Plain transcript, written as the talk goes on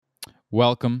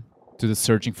Welcome to the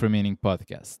Searching for Meaning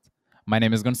podcast. My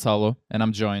name is Gonzalo, and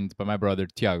I'm joined by my brother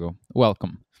Tiago.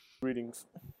 Welcome. Greetings.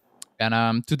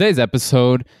 And today's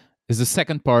episode is the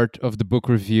second part of the book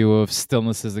review of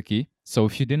Stillness is the Key. So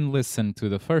if you didn't listen to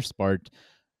the first part,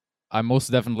 I most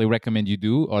definitely recommend you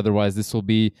do. Otherwise,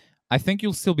 I think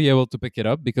you'll still be able to pick it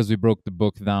up because we broke the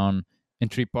book down in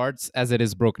three parts as it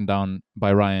is broken down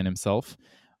by Ryan himself.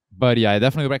 But yeah, I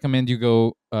definitely recommend you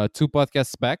go two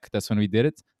podcasts back. That's when we did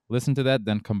it. Listen to that,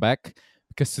 then come back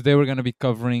because today we're going to be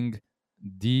covering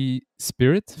the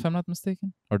spirit, if I'm not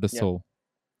mistaken, or the Yeah. soul.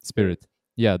 Spirit.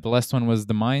 Yeah, the last one was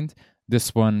the mind.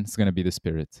 This one is going to be the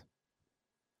spirit.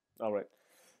 All right.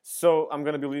 So I'm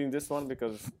gonna be leading this one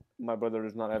because my brother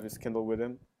does not have his Kindle with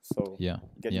him. So Yeah.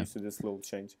 get Yeah. used to this little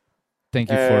change.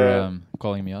 Thank you for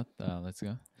calling me out. Let's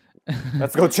go.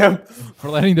 Let's go, champ. For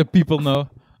letting the people know.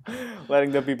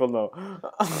 Letting the people know.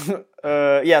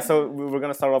 Yeah. So we're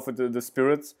gonna start off with the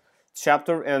spirits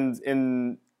chapter,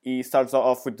 and he starts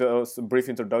off with a brief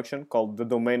introduction called "The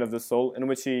Domain of the Soul," in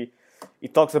which he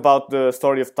talks about the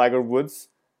story of Tiger Woods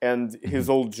and his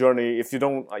whole journey. If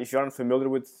you aren't familiar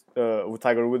with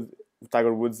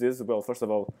Tiger Woods is, well, first of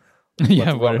all,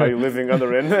 Yeah, what are you living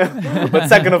under in? But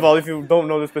second of all, if you don't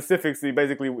know the specifics,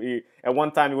 at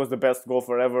one time he was the best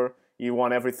golfer ever. He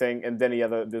won everything, and then he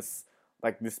had this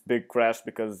big crash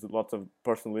because lots of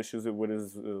personal issues with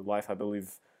his life. I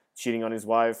believe cheating on his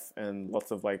wife and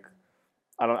lots of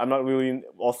I'm not really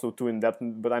also too in depth,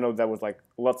 but I know that was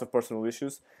lots of personal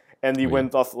issues, and he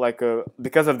went off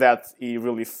because of that. He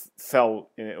really fell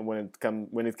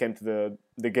when it came to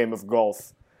the game of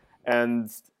golf, and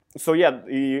so yeah,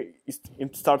 he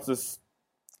starts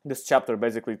this chapter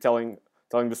basically telling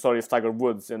the story of Tiger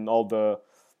Woods and all the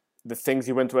things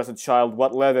he went through as a child,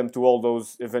 what led him to all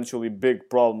those eventually big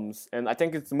problems, and I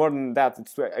think it's more than that.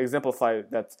 It's to exemplify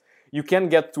that you can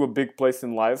get to a big place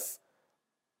in life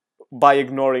by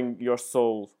ignoring your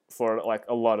soul for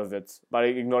a lot of it, by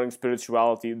ignoring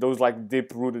spirituality, those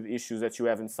deep rooted issues that you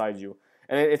have inside you.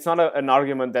 And it's not an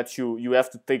argument that you have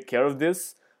to take care of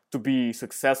this to be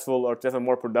successful or to have a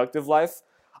more productive life.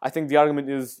 I think the argument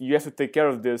is you have to take care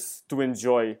of this to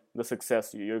enjoy the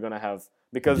success you're gonna have.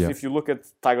 Because if you look at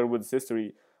Tiger Woods'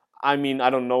 history, I mean, I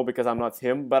don't know because I'm not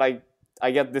him, but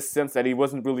I get this sense that he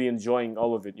wasn't really enjoying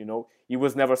all of it. He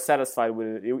was never satisfied with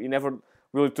it. He never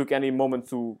really took any moment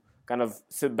to kind of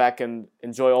sit back and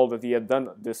enjoy all that he had done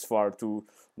this far, to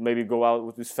maybe go out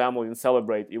with his family and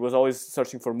celebrate. He was always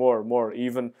searching for more. He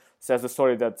even says the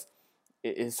story that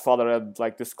his father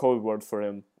had this code word for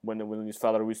him when his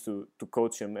father used to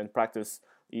coach him and practice.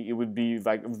 He would be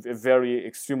very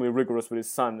extremely rigorous with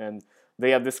his son, and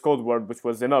they had this code word which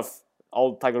was enough.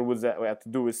 All Tiger Woods had to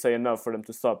do is say enough for them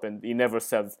to stop, and he never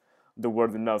said the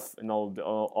word enough in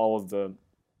all of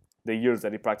the years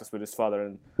that he practiced with his father.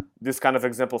 And this kind of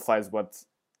exemplifies what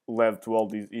led to all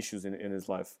these issues in his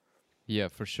life. Yeah,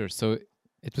 for sure. So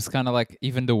it was kind of like,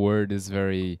 even the word is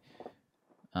very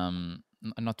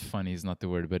not funny is not the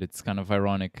word, but it's kind of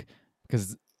ironic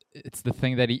because it's the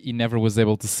thing that he never was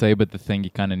able to say, but the thing he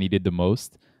kind of needed the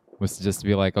most was to just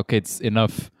be like, okay, it's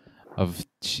enough of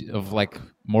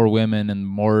more women and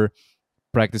more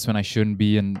practice when I shouldn't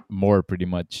be, and more pretty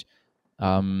much.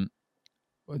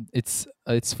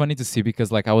 It's funny to see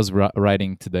because I was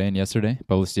writing today and yesterday,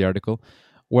 published the article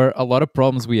where a lot of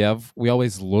problems we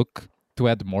always look to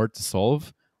add more to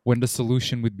solve when the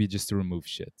solution would be just to remove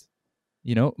shit.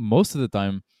 Most of the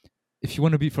time, if you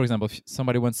want to be, for example, if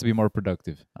somebody wants to be more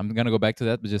productive, I'm gonna go back to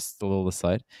that, but just a little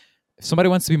aside. If somebody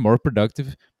wants to be more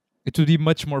productive, it would be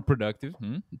much more productive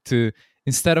to,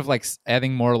 instead of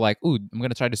adding more ooh, I'm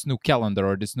gonna try this new calendar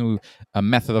or this new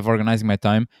method of organizing my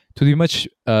time, to be much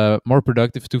more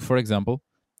productive to, for example,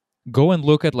 go and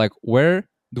look at where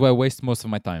do I waste most of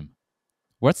my time?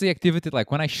 What's the activity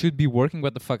when I should be working?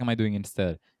 What the fuck am I doing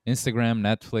instead? Instagram,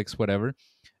 Netflix, whatever.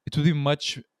 It would be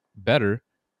much better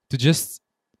to just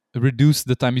reduce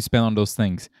the time you spend on those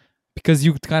things, because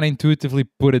you kind of intuitively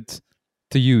put it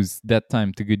to use, that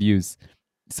time to good use.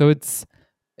 So it's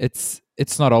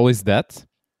not always that,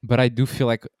 but I do feel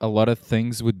like a lot of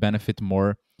things would benefit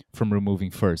more from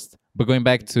removing first. But going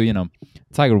back to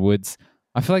Tiger Woods,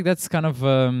 I feel like that's kind of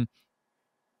a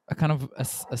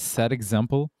sad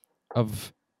example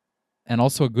of, and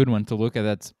also a good one to look at,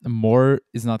 that more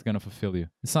is not going to fulfill you.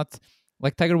 It's not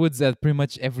like Tiger Woods had pretty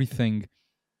much everything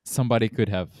somebody could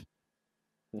have.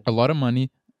 A lot of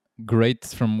money, great,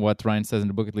 from what Ryan says in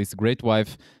the book at least, great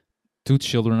wife, 2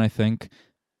 children, I think.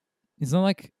 It's not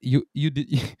like you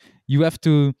you have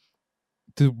to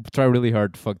try really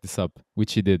hard to fuck this up,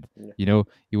 which he did. Yeah.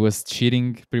 He was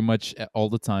cheating pretty much all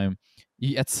the time.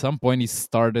 At some point he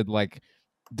started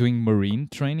doing marine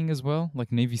training as well,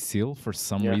 like Navy SEAL for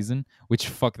some Yeah, reason, which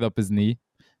fucked up his knee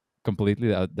completely.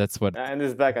 That's what and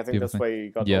his back. I think people that's think. why he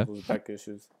got all Yeah, those back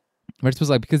issues. but it was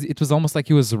like because it was almost like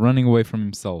he was running away from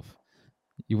himself.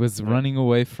 He was Yeah, running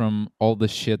away from all the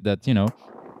shit that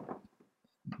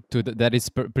that is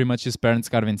pretty much his parents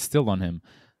kind of instilled on him,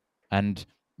 and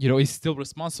he's still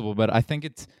responsible. But I think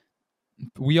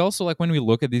we also, like, when we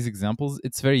look at these examples,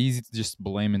 it's very easy to just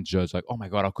blame and judge, like, oh my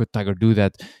god, how could Tiger do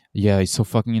that? Yeah, he's so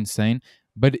fucking insane.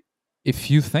 But if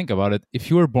you think about it,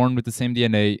 if you were born with the same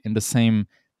DNA in the same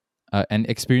and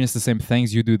experience the same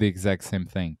things, you do the exact same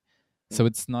thing. So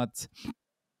it's not.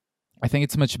 I think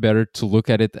it's much better to look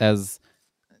at it as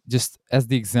just as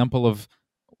the example of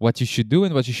what you should do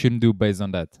and what you shouldn't do based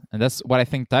on that. And that's what I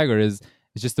think Tiger is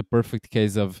just a perfect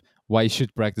case of why you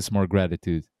should practice more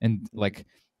gratitude and, like,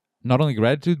 not only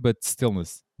gratitude but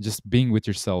stillness, just being with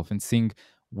yourself and seeing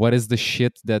what is the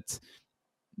shit that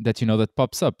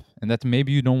pops up and that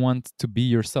maybe you don't want to be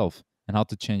yourself, and how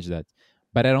to change that.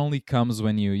 But it only comes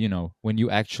when when you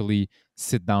actually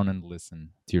sit down and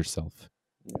listen to yourself.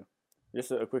 yeah.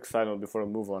 Just a quick side note before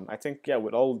we move on. I think, yeah,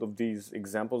 with all of these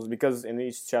examples, because in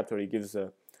each chapter he gives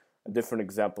a different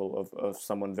example of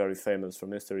someone very famous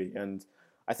from history, and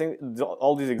I think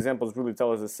all these examples really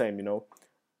tell us the same.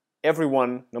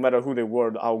 Everyone, no matter who they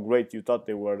were, how great you thought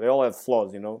they were, they all have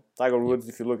flaws. Tiger Yeah. Woods,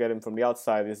 if you look at him from the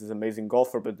outside, is this amazing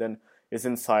golfer, but then his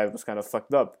inside was kind of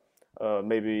fucked up.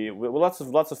 Maybe with lots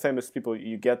of famous people,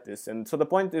 you get this, and so the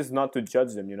point is not to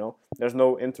judge them. There's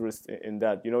no interest in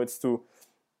that. It's to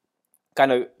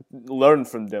kind of learn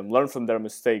from them, learn from their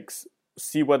mistakes,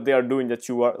 see what they are doing that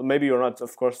you are. Maybe you're not,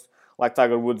 of course, like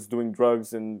Tiger Woods doing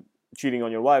drugs and cheating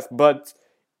on your wife, but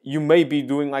you may be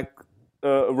doing like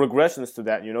regressions to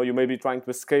that. You may be trying to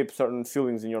escape certain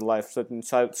feelings in your life, certain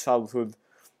childhood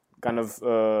kind of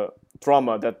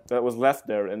trauma that was left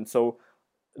there, and so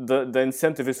the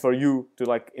incentive is for you to,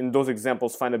 like, in those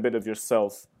examples, find a bit of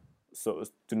yourself, so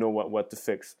to know what to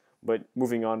fix. But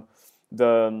moving on,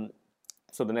 the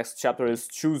so the next chapter is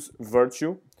choose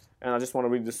virtue, and I just want to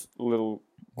read this little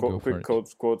Go for quick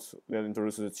it. quote that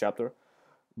introduces the chapter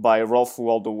by Ralph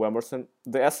Waldo Emerson.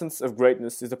 The essence of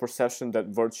greatness is the perception that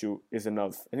virtue is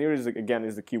enough, and here is again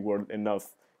is the key word,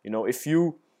 enough. If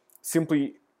you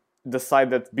simply decide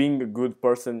that being a good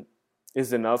person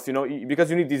is enough, because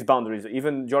you need these boundaries.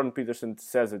 Even Jordan Peterson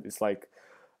says it. It's like,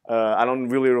 I don't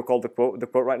really recall the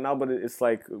quote right now, but it's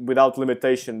like, without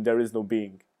limitation there is no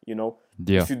being.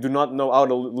 Yeah. If you do not know how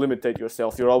to limitate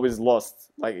yourself, you're always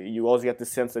lost. Like, you always get the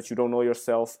sense that you don't know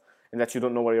yourself and that you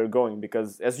don't know where you're going.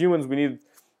 Because as humans, we need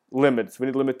limits, we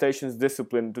need limitations,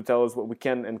 discipline to tell us what we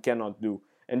can and cannot do.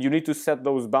 And you need to set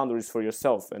those boundaries for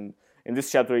yourself. And in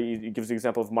this chapter, he gives the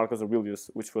example of Marcus Aurelius,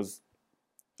 which was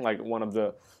like one of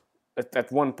the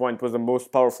at one point was the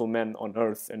most powerful man on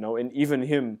earth. And even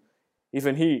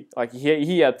he, like,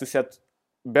 he had to set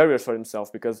barriers for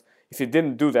himself, because if he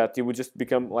didn't do that, he would just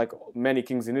become like many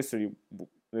kings in history,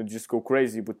 just go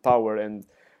crazy with power. And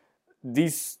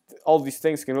all these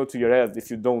things can go to your head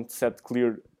if you don't set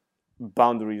clear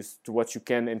boundaries to what you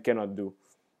can and cannot do.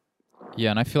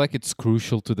 Yeah, and I feel like it's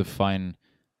crucial to define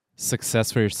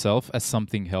success for yourself as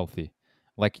something healthy.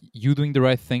 Like, you doing the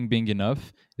right thing being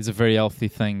enough is a very healthy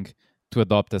thing to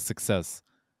adopt as success.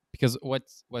 Because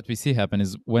what we see happen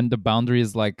is when the boundary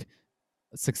is like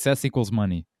success equals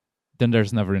money, then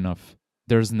there's never enough.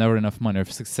 There's never enough money.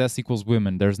 If success equals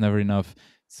women, there's never enough.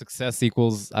 Success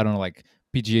equals, I don't know, like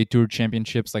PGA Tour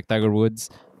championships like Tiger Woods,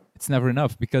 it's never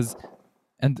enough.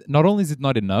 And not only is it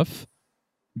not enough,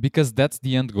 because that's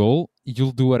the end goal,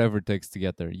 you'll do whatever it takes to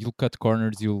get there. You'll cut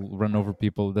corners, you'll run over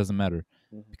people, it doesn't matter.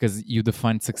 Mm-hmm. Because you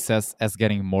define success as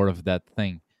getting more of that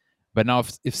thing. But now,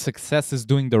 if success is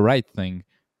doing the right thing,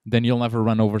 then you'll never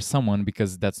run over someone,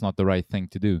 because that's not the right thing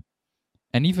to do.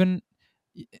 And even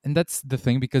and that's the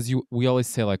thing, because we always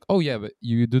say, like, oh yeah, but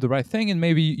you do the right thing and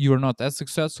maybe you're not as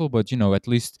successful, but at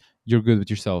least you're good with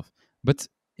yourself. But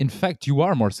in fact, you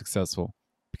are more successful,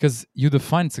 because you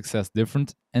define success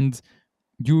different. And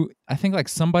I think, like,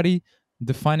 somebody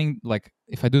defining, like,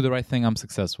 if I do the right thing, I'm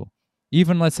successful.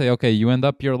 Even, let's say, okay, you end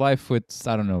up your life with,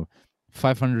 I don't know,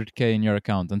 500K in your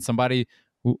account, and somebody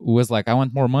who was like, I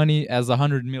want more money, as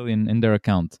 100 million in their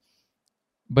account.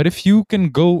 But if you can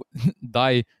go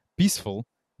die peaceful,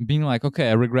 being like, okay,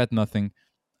 I regret nothing,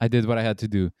 I did what I had to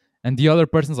do, and the other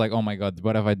person's like, oh my god,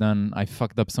 what have I done? I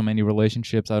fucked up so many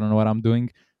relationships, I don't know what I'm doing.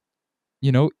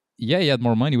 Yeah, he had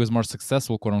more money, was more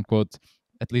successful, quote unquote,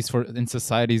 at least for in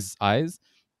society's eyes.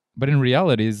 But in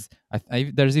reality,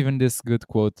 there's even this good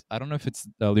quote. I don't know if it's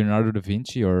Leonardo da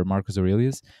Vinci or Marcus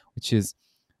Aurelius, which is,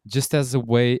 just as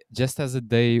a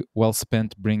day well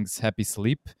spent brings happy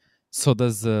sleep, so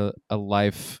does a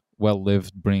life well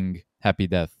lived bring happy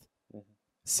death. Mhm.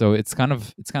 So it's kind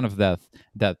of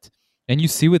that, and you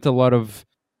see with a lot of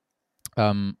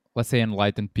let's say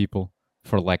enlightened people,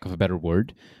 for lack of a better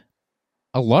word,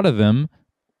 a lot of them,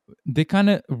 they kind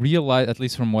of realize, at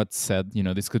least from what's said,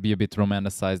 this could be a bit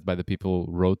romanticized by the people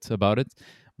who wrote about it,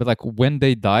 but like when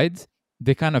they died,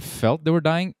 they kind of felt they were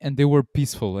dying and they were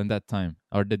peaceful in that time,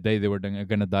 or the day they were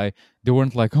gonna die. They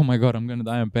weren't like, oh my god, I'm gonna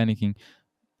die, I'm panicking,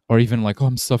 or even like, oh,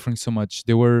 I'm suffering so much.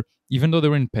 They were, even though they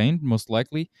were in pain, most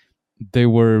likely, they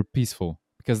were peaceful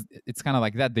because it's kind of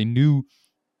like that. They knew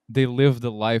they lived a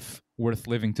life worth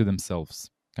living to themselves,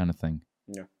 kind of thing.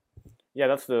 Yeah, yeah,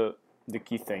 that's the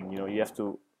key thing. You know, you have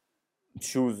to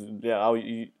choose. Yeah, how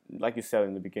you, like you said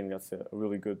in the beginning, that's a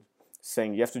really good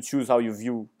saying. You have to choose how you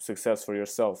view success for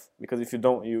yourself, because if you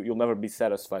don't, you'll never be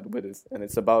satisfied with it. And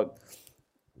it's about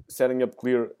setting up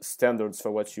clear standards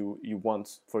for what you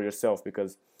want for yourself.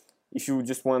 Because if you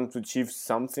just want to achieve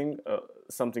something,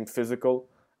 something physical,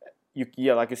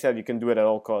 yeah, like you said, you can do it at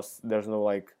all costs. There's no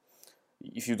like,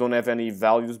 if you don't have any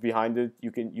values behind it,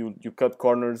 you cut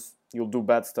corners, you'll do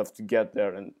bad stuff to get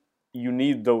there. And you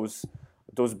need those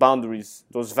boundaries,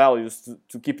 those values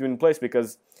to keep you in place.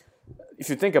 Because if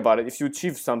you think about it, if you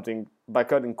achieve something by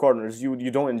cutting corners,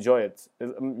 you don't enjoy it.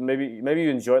 Maybe you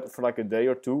enjoy it for like a day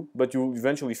or two, but you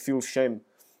eventually feel shame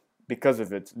because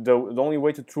of it. The only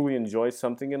way to truly enjoy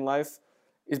something in life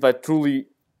is by truly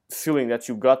feeling that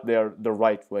you got there the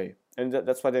right way. And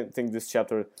that's why I think this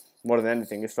chapter, more than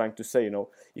anything, is trying to say,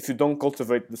 if you don't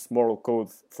cultivate this moral code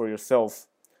for yourself,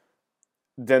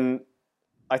 then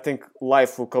I think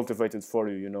life will cultivate it for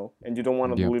you. And you don't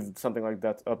want to Yeah. leave something like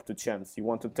that up to chance. You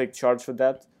want to take charge for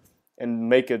that and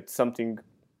make it something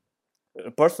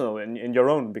personal and your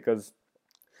own, because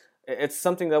it's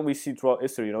something that we see throughout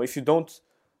history. If you don't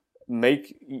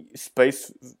make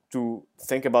space to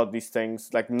think about these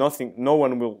things, like nothing, no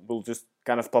one will just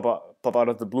kind of pop out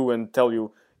of the blue and tell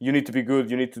you, you need to be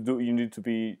good, you need to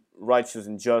be righteous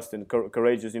and just and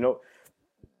courageous.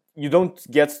 You don't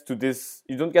get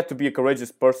to be a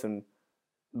courageous person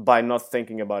by not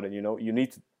thinking about it. You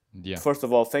need to Yeah. first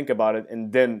of all think about it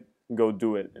and then go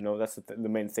do it. That's the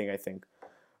main thing, I think,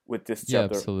 with this Yeah,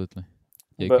 chapter. absolutely.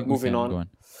 Yeah, But we moving can on go on.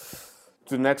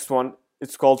 to the next one,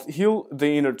 it's called Heal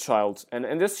the Inner Child. And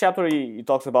in this chapter, he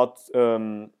talks about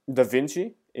Da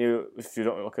Vinci. If you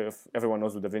don't, okay, if everyone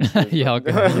knows who Da Vinci is. Yeah,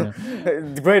 but- okay,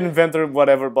 the great inventor,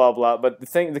 whatever, blah, blah. But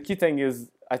the key thing is,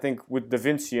 I think, with Da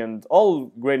Vinci and all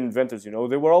great inventors, they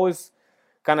were always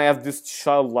kind of have this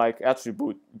childlike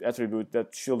attribute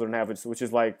that children have, which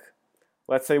is like,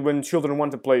 let's say when children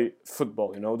want to play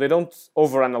football, they don't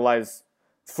overanalyze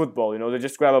football. They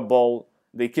just grab a ball,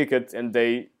 they kick it, and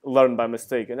they learn by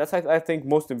mistake. And that's I think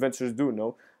most inventors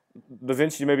do. Da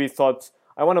Vinci maybe thought,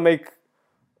 I want to make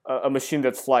a machine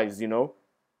that flies.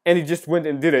 And he just went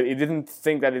and did it. He didn't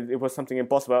think that it was something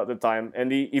impossible at the time,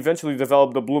 and he eventually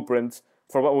developed the blueprint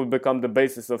for what would become the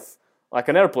basis of like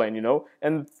an airplane.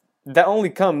 And that only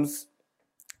comes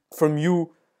from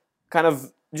you kind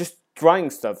of just trying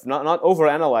stuff, not over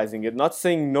analyzing it, not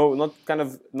saying no,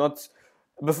 not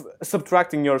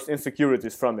subtracting your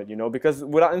insecurities from it. Because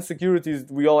without insecurities,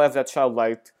 we all have that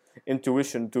childlike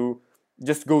intuition to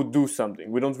just go do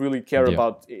something. We don't really care Yeah.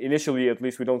 about, initially at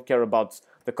least, we don't care about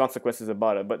the consequences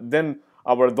about it. But then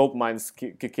our adult minds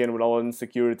kick in with all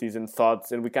insecurities and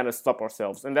thoughts, and we kind of stop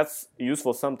ourselves. And that's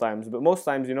useful sometimes, but most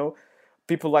times,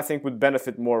 people, I think, would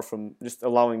benefit more from just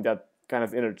allowing that kind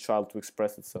of inner child to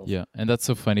express itself. Yeah, and that's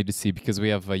so funny to see because we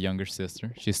have a younger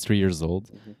sister. She's 3 years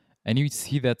old, and you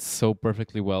see that so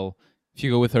perfectly well. If you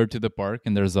go with her to the park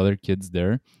and there's other kids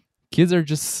there, kids are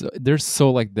just they're so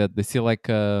like that. They see like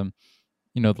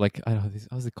like I don't know,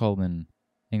 how's it called in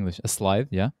English? A slide,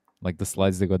 yeah, like the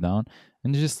slides they go down,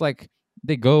 and it's just like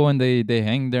they go and they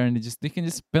hang there and they can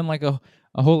just spend like a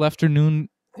whole afternoon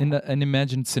in an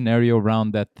imagined scenario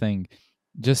around that thing,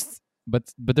 just but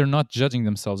they're not judging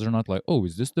themselves. They're not like, oh,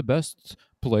 is this the best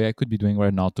play I could be doing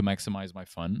right now to maximize my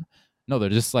fun? No, they're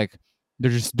just like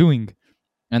they're just doing.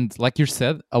 And like you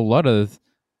said, a lot of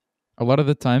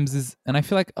the times is, and I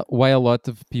feel like why a lot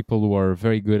of people who are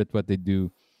very good at what they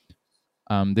do,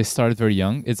 they started very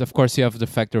young. Is of course you have the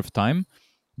factor of time,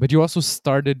 but you also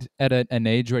started at an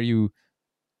age where you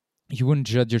wouldn't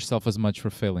judge yourself as much for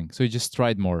failing, so you just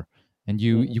tried more, and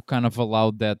you kind of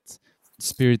allowed that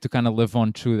spirit to kind of live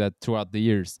on through that throughout the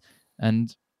years.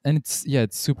 And it's, yeah,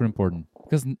 it's super important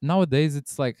because nowadays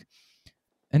it's like,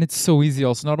 and it's so easy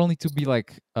also not only to be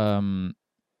like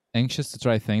anxious to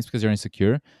try things because you're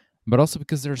insecure, but also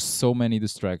because there's so many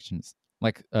distractions.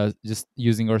 Like just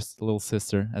using our little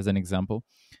sister as an example,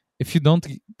 if you don't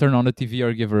turn on the TV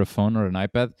or give her a phone or an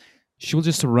iPad, she'll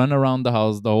just run around the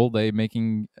house the whole day,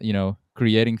 making,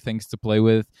 creating things to play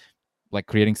with, like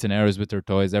creating scenarios with her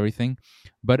toys, everything.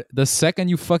 But the second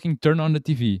you fucking turn on the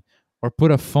TV or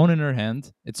put a phone in her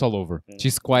hand, it's all over.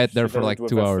 She's quiet there She for turns like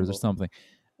into a 2 hours or vegetable. something.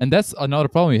 And that's another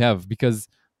problem you have, because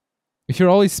if you're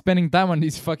always spending time on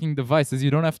these fucking devices, you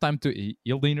don't have time to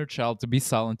heal the inner child, to be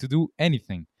silent, to do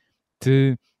anything.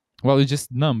 To, well, you're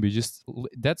just numb.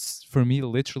 That's for me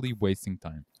literally wasting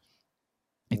time.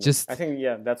 It I just, think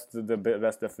that's the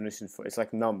best definition for it's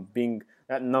like numb, being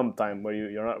that numb time where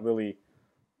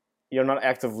you're not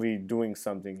actively doing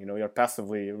something. You're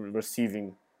passively receiving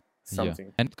yeah.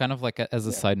 something. And kind of like as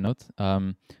a Yeah. side note,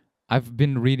 I've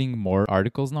been reading more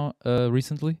articles now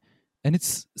recently, and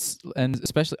and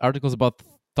especially articles about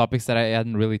topics that I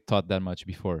hadn't really thought that much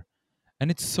before. And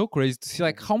it's so crazy to see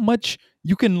like how much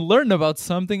you can learn about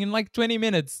something in like 20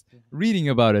 minutes reading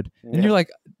about it. And you're Yeah.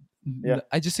 like, Yeah.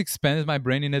 I just expanded my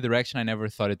brain in a direction I never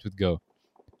thought it would go.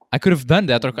 I could have done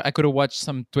that, or I could have watched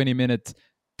some 20-minute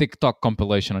TikTok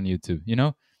compilation on YouTube,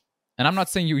 And I'm not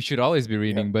saying you should always be Yeah.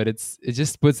 reading, but it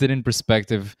just puts it in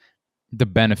perspective, the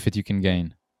benefit you can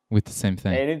gain with the same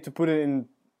thing. And you need to put it in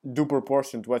due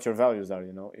proportion to what your values are.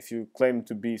 If you claim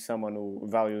to be someone who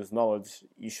values knowledge,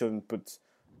 you shouldn't put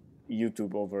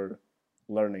YouTube over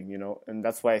learning. And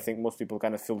that's why I think most people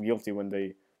kind of feel guilty when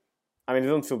they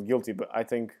don't feel guilty, but I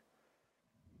think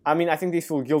they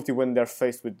feel guilty when they're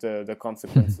faced with the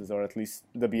consequences, or at least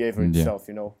the behavior Yeah. itself.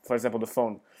 For example, the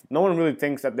phone. No one really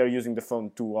thinks that they're using the phone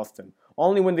too often.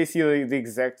 Only when they see the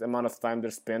exact amount of time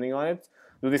they're spending on it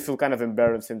do they feel kind of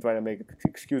embarrassed and try to make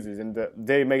excuses. And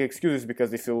they make excuses because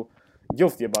they feel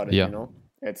guilty about it. Yeah.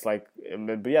 It's like,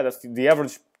 but yeah, that's the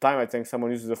average time I think someone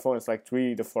uses the phone. It's like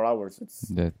 3 to 4 hours. It's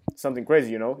That, something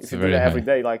crazy. If it's you do very that every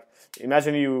high. day, like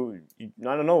imagine you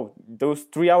I don't know, those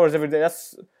 3 hours every day.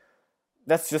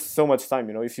 That's just so much time.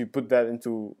 If you put that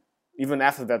into, even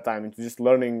after that time, into just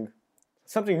learning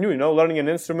something new. Learning an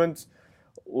instrument,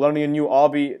 learning a new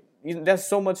hobby. There's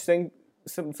so much things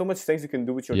you can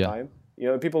do with your Yeah. time.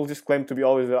 People just claim to be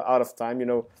always out of time.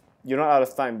 You're not out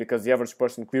of time, because the average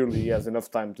person clearly has enough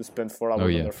time to spend 4 hours Oh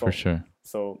on yeah, their phone. for sure.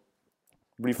 So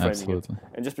reframing Absolutely. it.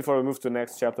 And just before we move to the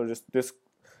next chapter, just this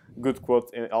good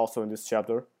quote also in this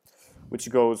chapter, which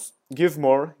goes, "Give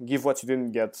more, give what you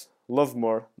didn't get, love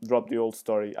more, drop the old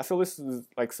story." I feel this is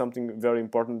like something very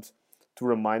important to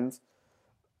remind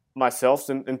myself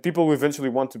and people who eventually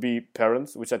want to be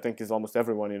parents, which I think is almost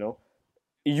everyone.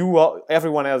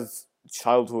 Everyone has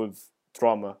childhood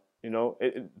trauma.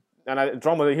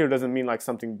 Trauma here doesn't mean like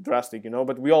something drastic,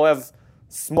 but we all have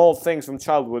small things from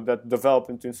childhood that develop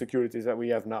into insecurities that we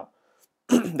have now.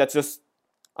 That's just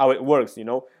how it works.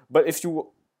 But if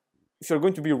you're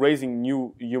going to be raising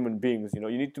new human beings,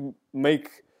 you need to make.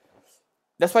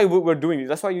 That's why we're doing it.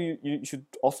 That's why you should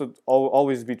also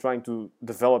always be trying to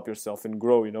develop yourself and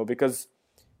grow. Because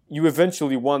you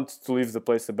eventually want to leave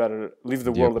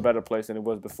the world a better place than it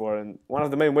was before. And one of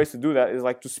the main ways to do that is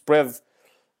like to spread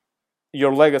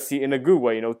your legacy in a good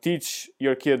way. Teach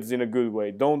your kids in a good way.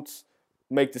 Don't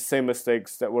make the same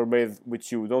mistakes that were made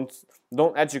with you. Don't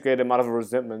educate them out of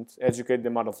resentment. Educate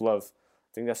them out of love.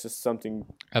 I think that's just something.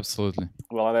 Absolutely.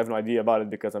 Well, I have no idea about it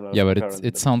because I'm not Yeah, a but parent.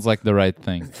 it sounds like the right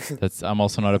thing. I'm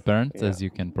also not a parent, Yeah. as you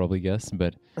can probably guess,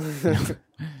 but I'm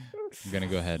gonna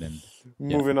go ahead and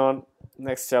Moving on,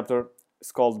 next chapter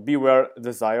is called Beware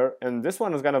Desire. And this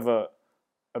one is kind of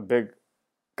a big,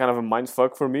 kind of a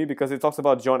mindfuck for me, because it talks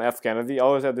about John F. Kennedy. I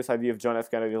always had this idea of John F.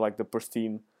 Kennedy like the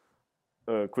pristine,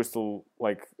 crystal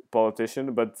like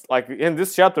politician. But like in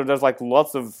this chapter, there's like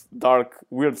lots of dark,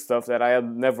 weird stuff that I had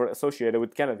never associated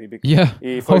with Kennedy. yeah.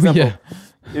 For example, Yeah.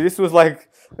 this was like,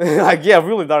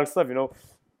 really dark stuff,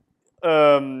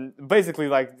 basically,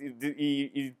 like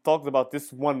he talked about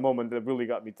this one moment that really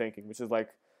got me thinking, which is like,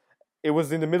 it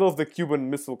was in the middle of the Cuban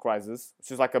Missile Crisis,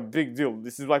 which is like a big deal.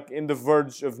 This is like in the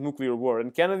verge of nuclear war,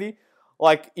 and Kennedy,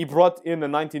 like, he brought in a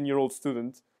 19-year-old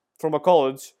student from a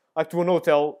college, like, to an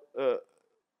hotel,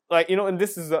 and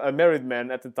this is a married man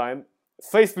at the time,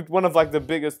 faced with one of like the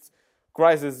biggest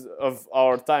crises of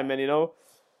our time, and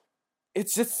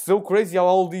it's just so crazy how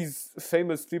all these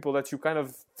famous people that you kind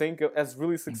of think of as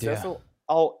really successful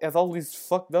have all these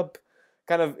fucked up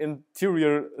kind of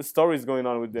interior stories going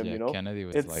on with them. Yeah, Kennedy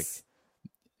was it's like,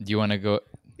 do you want to go?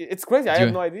 it's crazy. I Do have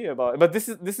you- no idea about it. But this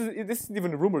isn't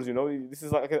even rumors. This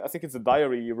is like, I think it's a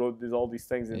diary. He wrote all these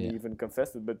things and he Yeah. even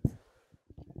confessed it. But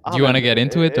Do you want to get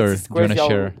into it, or it's do you want to crazy how-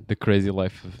 share the crazy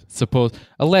life of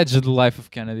alleged life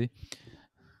of Kennedy?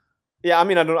 Yeah,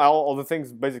 I don't. All the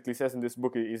things basically says in this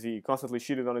book is he constantly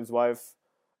cheated on his wife.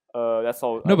 That's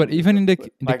all. No, but even in the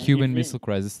like, Cuban Missile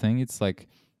Crisis thing, it's like,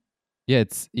 yeah,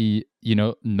 it's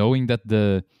knowing that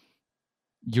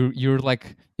you're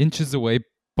like inches away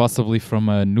possibly from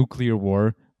a nuclear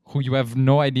war, who you have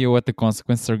no idea what the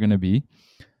consequences are going to be.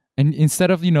 And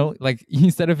instead of, like,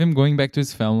 instead of him going back to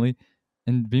his family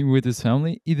and being with his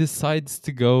family, he decides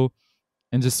to go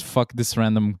and just fuck this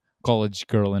random college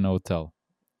girl in a hotel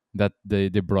that they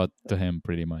brought to him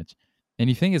pretty much. And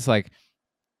you think it's like,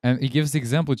 and he gives the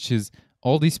example, which is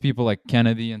all these people like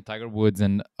Kennedy and Tiger Woods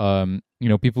and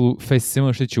people who face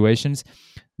similar situations.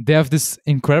 They have this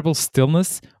incredible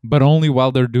stillness, but only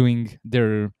while they're doing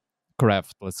their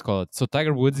craft, let's call it. So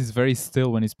Tiger Woods is very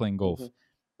still when he's playing golf,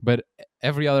 but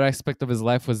every other aspect of his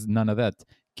life was none of that.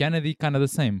 Kennedy, kind of the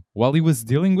same. While he was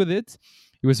dealing with it,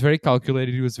 he was very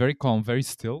calculated, he was very calm, very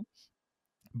still.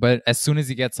 But as soon as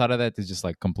he gets out of that, it's just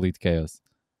like complete chaos.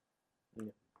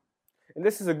 And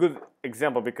this is a good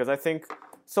example because I think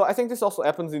this also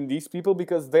happens in these people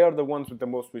because they are the ones with the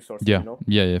most resources. Yeah, you know?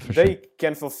 yeah, for sure. They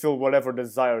can fulfill whatever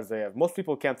desires they have. Most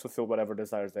people can't fulfill whatever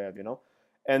desires they have, you know,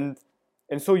 and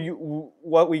so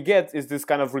what we get is this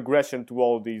kind of regression to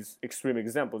all these extreme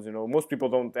examples. You know, most people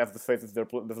don't have the fate of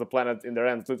the planet in their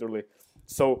hands, literally.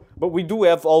 So, but we do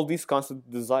have all these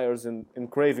constant desires and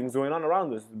cravings going on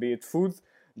around us, be it food,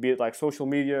 be it like social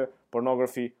media,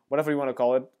 pornography, whatever you want to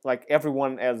call it. Like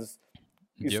everyone is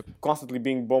constantly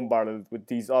being bombarded with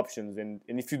these options, and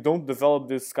if you don't develop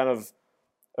this kind of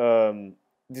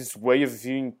this way of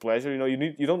viewing pleasure,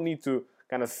 you don't need to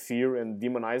kind of fear and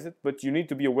demonize it, but you need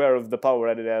to be aware of the power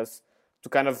that it has to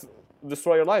kind of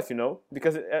destroy your life,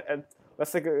 because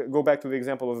let's go back to the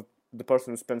example of the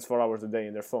person who spends 4 hours a day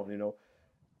in their phone.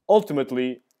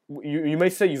 Ultimately, you may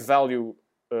say you value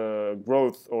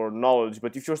growth or knowledge,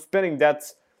 but if you're spending that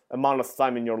amount of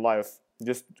time in your life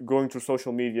just going through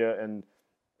social media and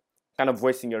kind of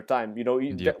wasting your time,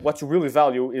 what you really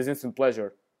value is instant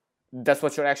pleasure. That's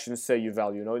what your actions say you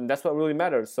value, and that's what really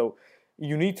matters. So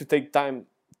you need to take time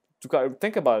to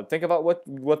think about it. Think about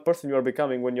what person you are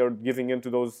becoming when you're giving into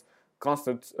those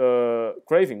constant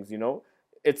cravings.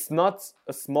 It's not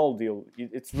a small deal.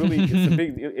 It's a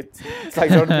big deal. It's like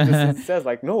Jordan Peterson says,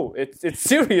 like, no, it's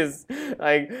serious.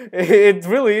 Like, it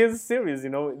really is serious,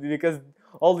 because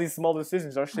all these small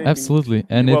decisions are shaping absolutely,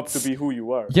 and you up to be who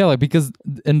you are. Yeah, like, because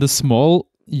in the small,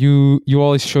 you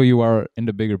always show you are in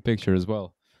the bigger picture as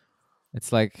well.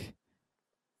 It's like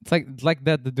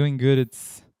that. The doing good.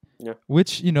 It's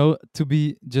which to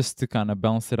be just to kind of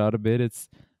balance it out a bit.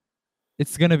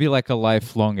 It's gonna be like a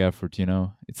lifelong effort.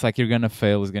 It's like you're gonna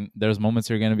fail. There's moments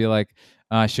you're gonna be like,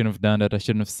 I shouldn't have done that. I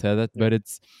shouldn't have said that. But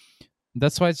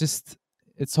that's why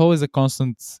it's always a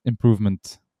constant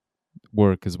improvement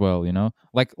work as well.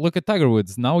 Like look at Tiger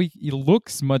Woods. Now he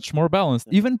looks much more balanced.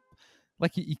 Even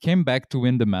like he came back to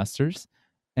win the Masters,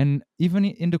 and even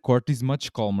in the court he's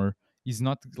much calmer. He's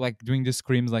not like doing the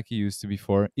screams like he used to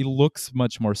before. He looks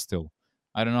much more still.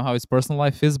 I don't know how his personal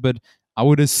life is, but I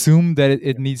would assume that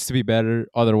it needs to be better.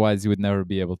 Otherwise, he would never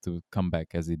be able to come back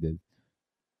as he did.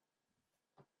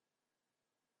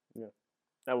 Yeah,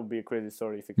 that would be a crazy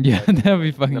story if it could happen. That would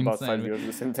be fucking in about insane. 5 years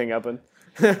the same thing happened.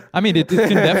 I mean, it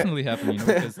can definitely happen,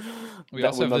 because we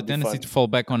also have the tendency to fall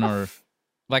back on our...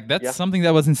 Like, that's something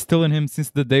that was instilled in him since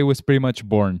the day he was pretty much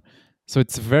born. So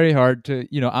it's very hard to,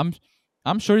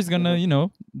 I'm sure he's gonna,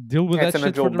 deal with that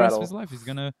shit for the rest of his life. He's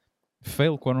gonna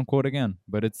fail, quote unquote, again.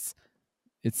 But it's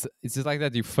just like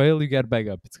that. You fail, you get back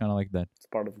up. It's kind of like that. It's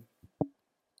part of it.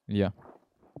 Yeah,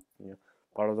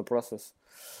 part of the process.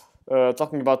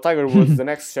 Talking about Tiger Woods, the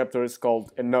next chapter is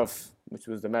called Enough, which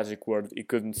was the magic word he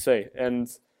couldn't say. And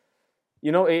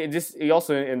he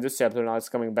also in this chapter, now it's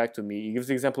coming back to me, he gives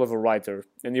the example of a writer,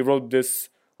 and he wrote this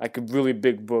like a really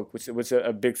big book, which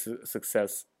a big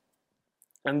success.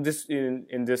 And this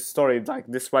in this story, like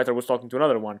this writer was talking to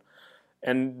another one,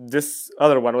 and this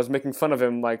other one was making fun of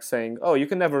him, like saying, "Oh, you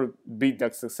can never beat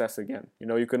that success again.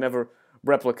 You can never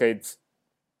replicate.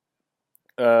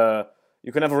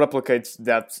 You can never replicate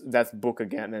that book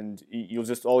again, and you'll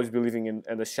just always be living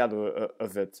in the shadow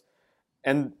of it."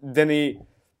 And then he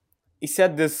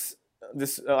said this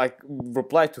like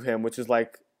reply to him, which is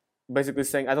like basically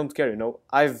saying, "I don't care.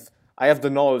 I have the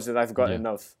knowledge that I've got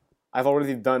enough. I've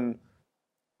already done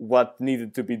what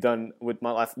needed to be done with my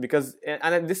life, because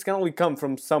and this can only come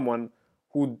from someone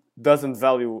who doesn't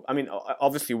value. I mean,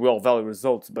 obviously we all value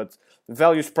results, but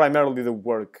values primarily the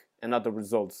work and not the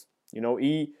results.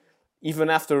 He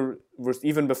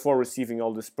even before receiving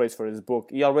all this praise for his book,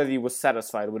 he already was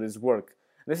satisfied with his work.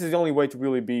 This is the only way to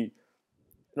really be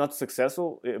not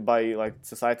successful by like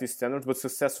society's standards, but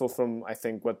successful from, I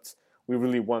think, what we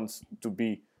really want to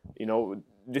be.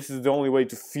 This is the only way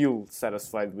to feel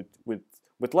satisfied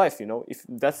with life.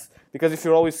 If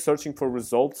you're always searching for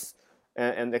results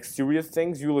and exterior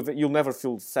things, you'll never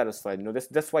feel satisfied. You know,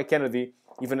 that's why Kennedy,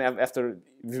 even after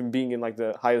even being in like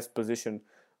the highest position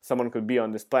someone could be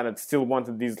on this planet, still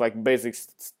wanted these like basic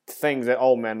things that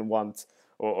all men want,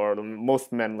 or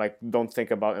most men like don't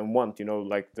think about and want. You know,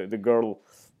 like the girl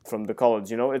from the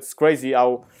college. You know, it's crazy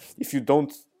how if you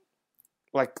don't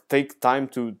like take time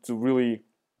to really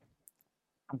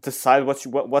decide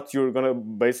what you're gonna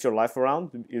base your life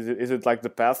around. Is it like the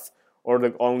path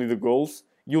or only the goals?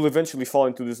 You'll eventually fall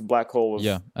into this black hole of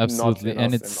Yeah, not absolutely.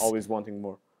 And enough and always wanting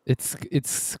more.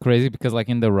 it's crazy because like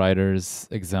in the writer's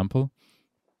example,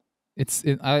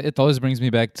 it always brings me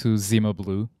back to Zima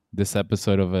Blue, this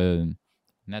episode of a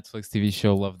Netflix TV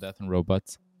show, Love, Death, and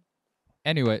Robots.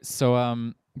 Anyway, so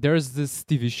there's this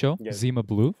TV show, Yes. Zima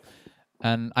Blue,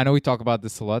 and I know we talk about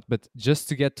this a lot, but just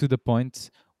to get to the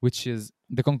point, which is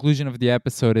the conclusion of the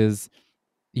episode is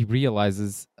he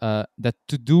realizes that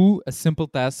to do a simple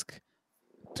task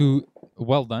to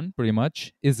well done, pretty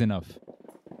much, is enough.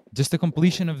 Just the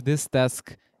completion of this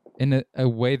task in a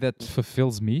way that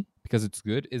fulfills me because it's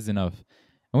good is enough.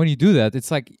 And when you do that, it's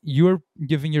like you're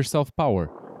giving yourself power.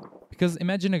 Because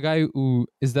imagine a guy who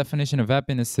his definition of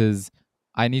happiness is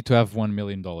I need to have $1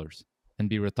 million and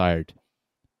be retired.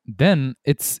 Then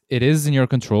it is in your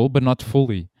control, but not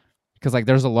fully. Because like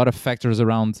there's a lot of factors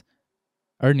around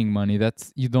earning money that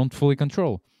you don't fully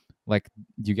control. Like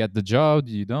you get the job,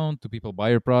 you don't, do people buy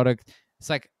your product? It's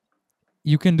like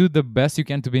you can do the best you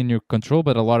can to be in your control,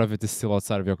 but a lot of it is still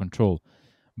outside of your control.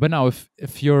 But now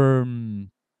if your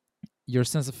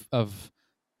sense of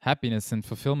happiness and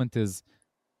fulfillment is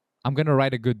I'm going to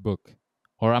write a good book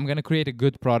or I'm going to create a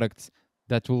good product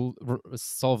that will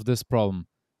solve this problem,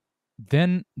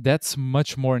 then that's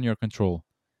much more in your control.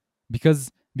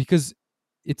 Because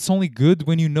it's only good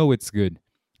when you know it's good.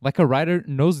 Like a writer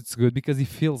knows it's good because he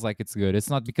feels like it's good. It's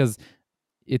not because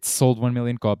it's sold 1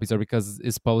 million copies or because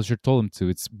his publisher told him to.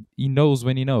 It's he knows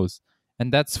when he knows,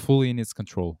 and that's fully in his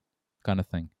control, kind of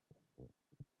thing.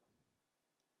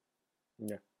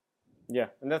 Yeah. Yeah,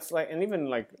 and that's like, and even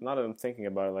like now that I'm thinking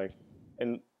about it, like,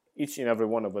 and each and every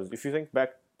one of us, if you think back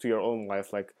to your own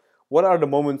life, like, what are the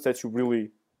moments that you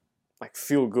really like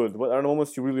feel good? What are the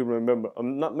moments you really remember?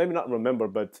 Not maybe not remember,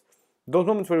 but those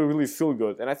moments where you really feel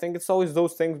good. And I think it's always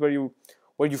those things where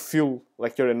you feel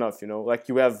like you're enough. You know, like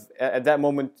you have at that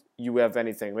moment you have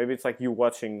anything. Maybe it's like you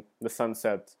watching the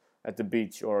sunset at the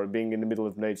beach, or being in the middle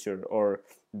of nature, or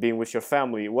being with your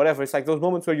family, whatever. It's like those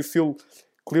moments where you feel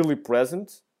clearly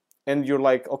present, and you're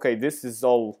like, okay, this is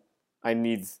all I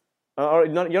need. Or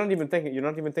not, you're not even thinking. You're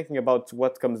not even thinking about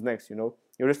what comes next. You know,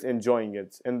 you're just enjoying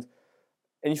it. And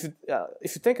if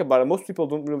you think about it, most people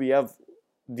don't really have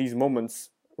these moments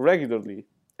regularly.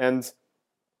 And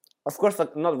of course,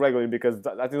 not regularly, because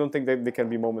I don't think that they can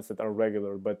be moments that are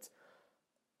regular. But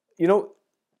you know,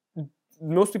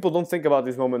 most people don't think about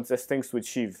these moments as things to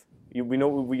achieve. We know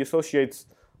we associate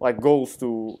like goals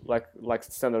to like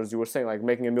standards you were saying, like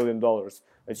making $1 million,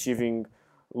 achieving,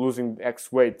 losing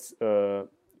X weight,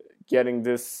 getting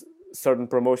this certain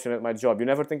promotion at my job. You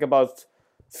never think about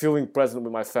feeling present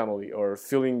with my family or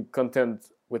feeling content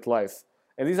with life.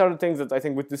 And these are the things that I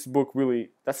think with this book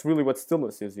really, that's really what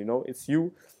stillness is. You know, it's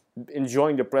you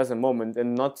enjoying the present moment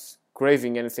and not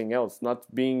craving anything else,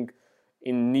 not being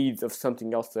in need of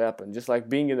something else to happen. Just like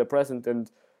being in the present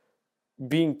and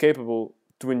being capable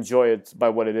to enjoy it by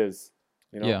what it is.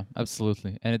 You know? Yeah,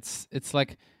 absolutely. And it's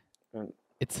like And,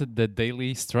 the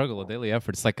daily struggle, a daily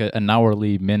effort. It's like an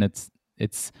hourly minute.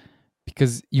 It's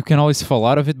because you can always fall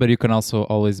out of it, but you can also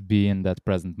always be in that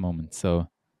present moment. So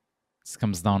it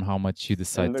comes down how much you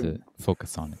decide to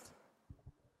focus on it.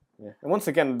 yeah. And once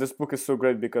again, this book is so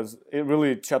great because it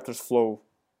really chapters flow,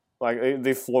 like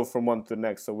they flow from one to the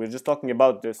next. So we're just talking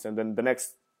about this, and then the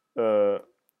next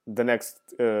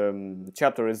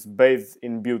chapter is bathed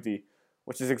in beauty,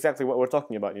 which is exactly what we're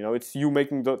talking about. You know, it's you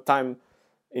making the time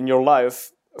in your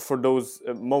life for those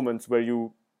moments where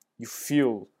you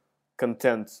feel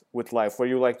content with life, where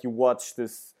you watch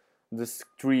this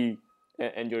tree,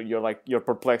 and you're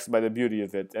perplexed by the beauty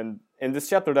of it. And in this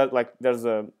chapter, that like there's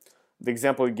the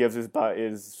example he gives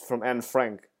is from Anne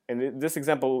Frank, and this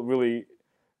example really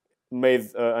made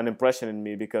an impression in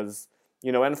me because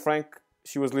Anne Frank,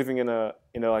 she was living in a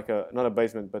like a not a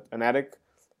basement but an attic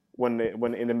when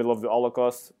in the middle of the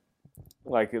Holocaust.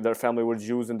 Like their family were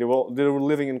Jews, and they were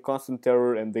living in constant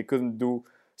terror, and they couldn't do.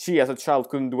 She, as a child,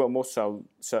 couldn't do what most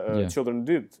Yeah. children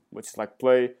did, which is like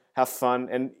play, have fun.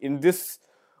 And in this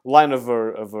line of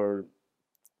her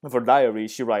diary,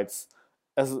 she writes,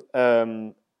 as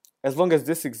long as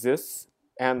this exists,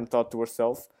 Anne thought to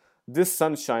herself, this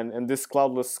sunshine and this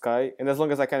cloudless sky, and as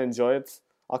long as I can enjoy it,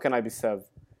 how can I be sad?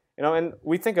 You know, and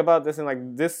we think about this, and like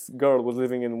this girl was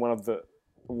living in one of the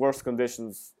worst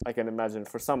conditions I can imagine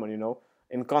for someone. You know,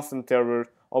 in constant terror,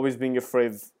 always being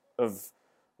afraid of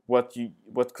what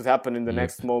could happen in the Yep.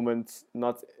 next moment.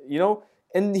 Not, you know,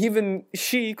 and even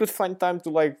she could find time to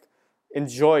like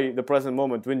enjoy the present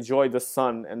moment, to enjoy the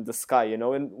sun and the sky. You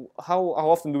know, and how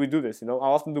often do we do this? You know,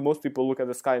 how often do most people look at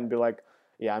the sky and be like,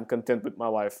 yeah, I'm content with my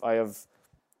life. I have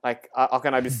like how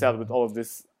can I be sad with all of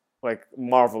this like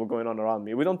marvel going on around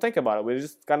me? We don't think about it. We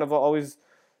just kind of always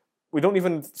we don't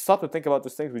even stop to think about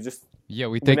those things. Yeah,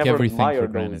 we We take never everything for admire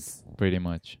granted, those. pretty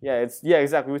much. Yeah, it's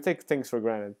exactly. We take things for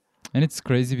granted. And it's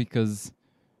crazy because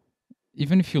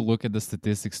even if you look at the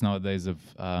statistics nowadays of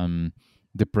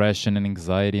depression and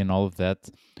anxiety and all of that,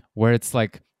 where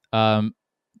um,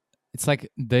 it's like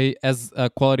they as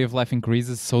quality of life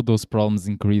increases, so those problems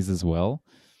increase as well.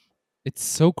 It's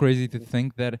so crazy to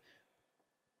think that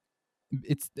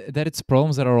it's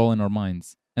problems that are all in our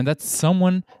minds, and that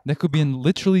someone that could be in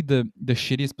literally the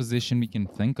shittiest position we can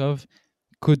think of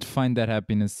could find that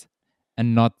happiness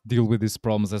and not deal with these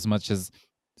problems as much as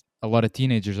a lot of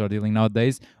teenagers are dealing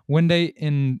nowadays, when they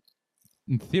in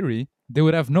theory they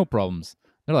would have no problems.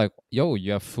 They're like, yo,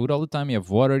 you have food all the time, you have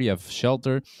water, you have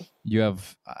shelter, you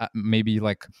have maybe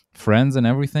like friends and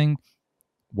everything.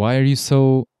 Why are you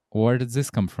so, where does this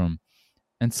come from?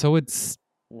 And so it's,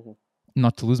 Hmm.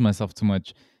 not to lose myself too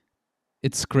much,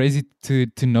 it's crazy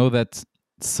to know that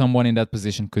someone in that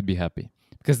position could be happy,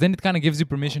 because then it kind of gives you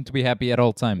permission to be happy at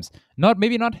all times. Not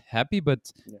maybe not happy,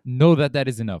 but Yeah. know that that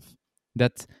is enough.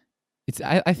 That it's,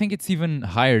 I think it's even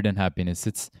higher than happiness.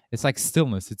 It's like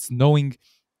stillness. It's knowing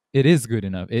it is good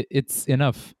enough. It's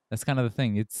enough. That's kind of the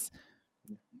thing. It's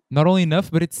not only enough,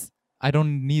 but it's, I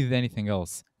don't need anything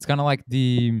else. It's kind of like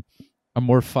the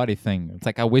amor fati thing. It's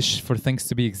like I wish for things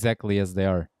to be exactly as they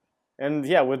are. And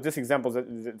yeah, with this examples,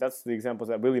 that's the examples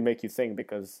that really make you think.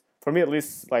 Because for me, at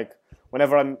least, like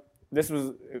whenever I'm, this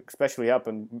was especially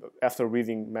happened after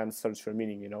reading Man's Search for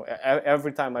Meaning. You know,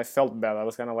 every time I felt bad, I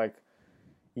was kind of like,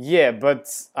 yeah, but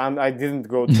I didn't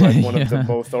go to like one of the Yeah.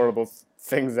 most horrible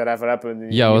things that ever happened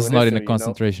in Yeah, I was human not in a history. You know,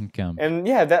 concentration camp. and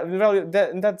yeah, that really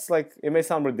and that's like it may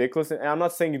sound ridiculous, and I'm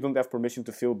not saying you don't have permission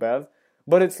to feel bad,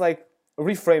 but it's like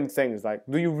reframe things. Like,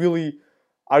 do you really,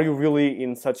 are you really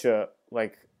in such a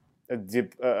like a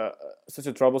deep, such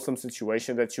a troublesome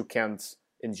situation that you can't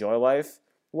enjoy life?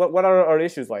 What are our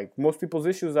issues like? Most people's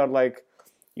issues are like,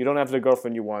 you don't have the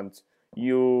girlfriend you want,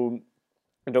 you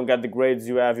don't get the grades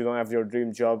you have, you don't have your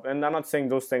dream job, and I'm not saying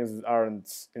those things aren't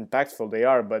impactful. They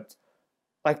are, but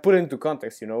like put it into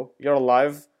context. You know, you're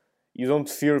alive, you don't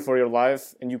fear for your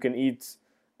life, and you can eat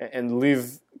and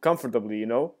live comfortably. You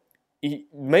know,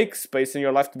 make space in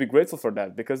your life to be grateful for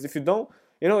that, because if you don't,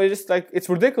 you know, it's just like it's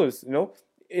ridiculous. You know,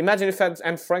 imagine if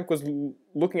Anne Frank was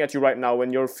looking at you right now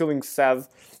when you're feeling sad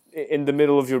in the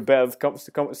middle of your bed,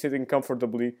 sitting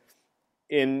comfortably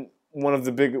in one of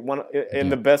the big one in Yeah.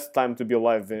 the best time to be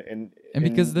alive And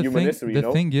because in human history. You the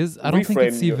know, thing is, I don't think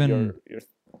it's reframe even your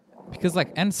because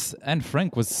like Anne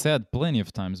Frank was sad plenty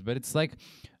of times, but it's like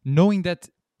knowing that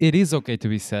it is okay to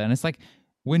be sad, and it's like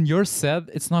when you're sad,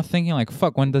 it's not thinking like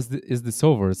fuck, when is this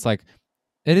over? It's like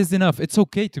it is enough. It's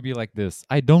okay to be like this.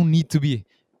 I don't need to be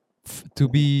to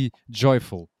be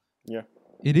joyful. yeah.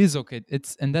 It is okay.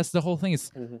 It's, and that's the whole thing.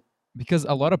 Is Hmm. because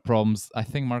a lot of problems, I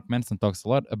think Mark Manson talks a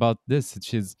lot about this,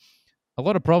 which is a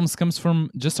lot of problems comes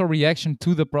from just a reaction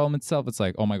to the problem itself. It's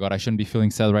like, oh my god, I shouldn't be feeling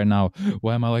sad right now.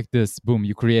 Why am I like this? Boom,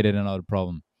 you created another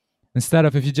problem. Instead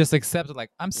of, if you just accept it,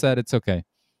 like, I'm sad, it's okay.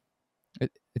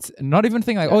 It's not even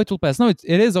thinking like, Yeah. oh, it will pass. No, it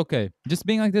is okay. Just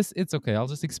being like this, it's okay. I'll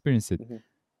just experience it. Hmm.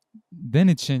 Then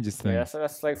it changes Yeah, things. so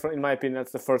that's like, in my opinion,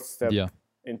 that's the first step Yeah.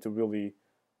 into really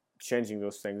changing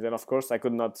those things. And of course, I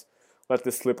could not let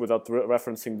this slip without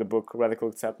referencing the book Radical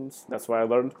Acceptance. That's where I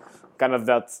learned kind of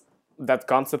that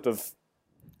concept of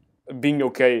being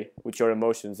okay with your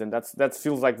emotions, and that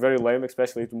feels like very lame,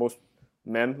 especially to most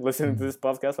men listening to this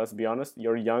podcast. Let's be honest,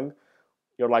 you're young,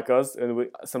 you're like us, and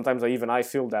sometimes I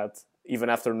feel that even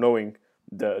after knowing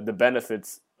the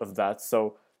benefits of that.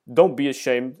 So don't be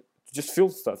ashamed to just feel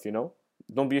stuff. You know,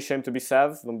 don't be ashamed to be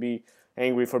sad. Don't be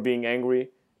angry for being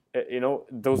angry. You know,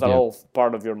 those are Yep. all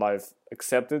part of your life.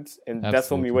 Accept it, and that's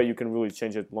the only Absolutely. way you can really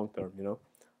change it long term. You know,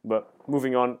 but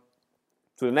moving on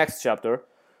to the next chapter,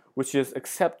 which is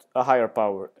accept a higher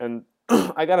power. And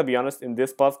I gotta be honest, in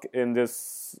this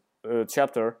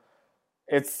chapter,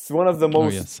 it's one of the Oh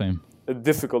yeah, most same.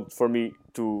 difficult for me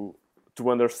to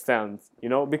understand. You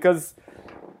know, because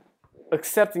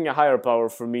accepting a higher power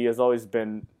for me has always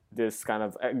been this kind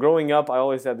of, growing up. I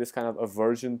always had this kind of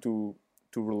aversion to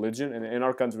religion, and in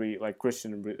our country, like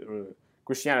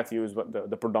Christianity was what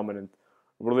the predominant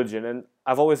religion, and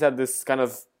I've always had this kind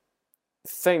of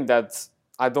thing that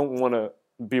I don't want to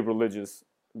be religious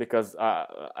because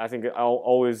I think I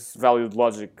always valued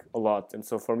logic a lot, and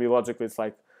so for me, logically, it's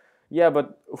like, yeah,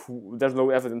 but there's no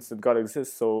evidence that God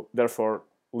exists, so therefore,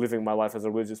 living my life as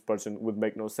a religious person would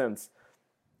make no sense,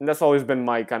 and that's always been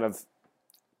my kind of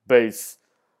base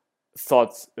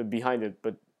thoughts behind it.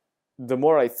 But the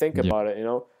more I think Yeah. about it,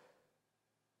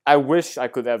 I wish I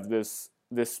could have this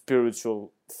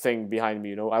spiritual thing behind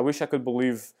me. I wish I could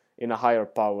believe in a higher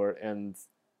power, and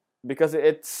because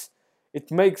it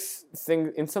makes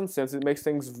things, in some sense, it makes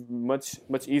things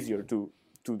much easier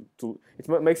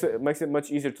makes it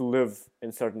much easier to live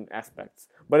in certain aspects.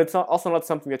 But it's also not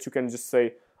something that you can just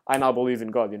say, I now believe in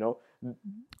God.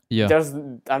 Yeah. There's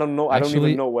I don't know, I don't even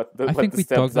Actually, know what I what think the we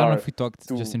steps talked. I don't know are if we talked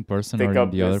just to in person or take in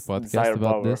up the other this podcast higher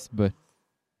about power. this,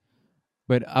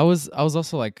 but I was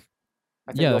also like,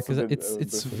 I think we yeah, also because did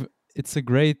it's briefly. it's a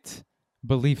great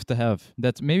belief to have.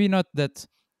 That maybe not that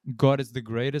God is the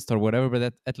greatest or whatever, but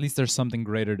that at least there's something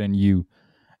greater than you.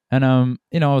 And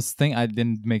I was thinking I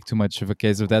didn't make too much of a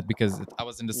case of that because I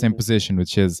was in the same Hmm. position,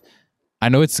 which is I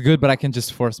know it's good, but I can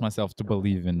just force myself to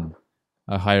believe in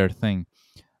a higher thing.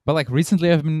 But like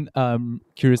recently, I've been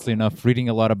curiously enough reading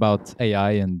a lot about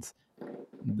AI and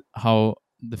how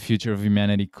the future of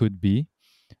humanity could be.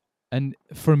 And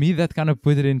for me, that kind of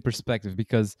put it in perspective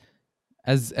because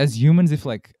as humans, if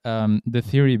like the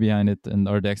theory behind it and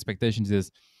or the expectations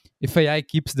is if AI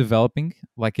keeps developing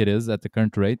like it is at the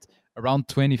current rate, around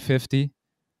 2050,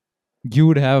 you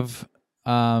would have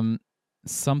um,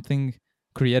 something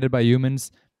created by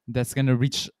humans that's going to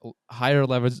reach higher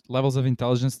levels of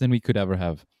intelligence than we could ever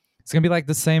have. It's going to be like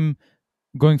the same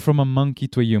going from a monkey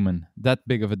to a human, that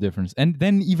big of a difference. And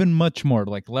then even much more,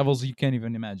 like levels you can't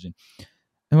even imagine.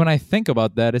 And when I think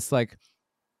about that, it's like,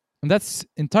 and that's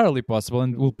entirely possible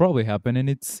and will probably happen.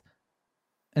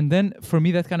 And then for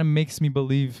me, that kind of makes me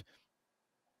believe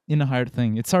in a higher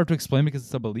thing. It's hard to explain because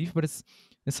it's a belief, but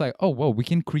it's like, oh, whoa, we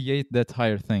can create that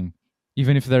higher thing,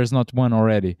 even if there's not one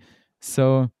already.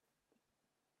 So,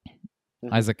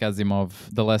 Hmm. Isaac Asimov,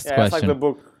 the last Yeah, it's like the question.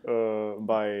 book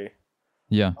by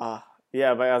Yeah,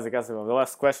 yeah, by Isaac Asimov. The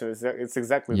last question is it's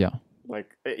exactly yeah, like,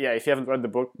 yeah. If you haven't read the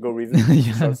book, go read it. It's a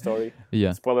yeah, short story.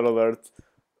 yeah, Spoiler alert.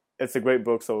 It's a great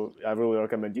book, so I really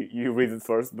recommend you read it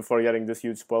first before getting this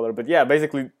huge spoiler. But yeah,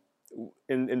 basically,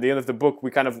 in the end of the book,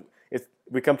 we come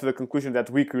to the conclusion that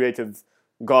we created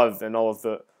God and all of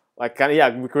the like kind of,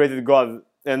 yeah, we created God,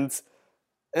 and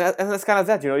that's kind of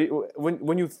that.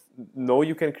 When you know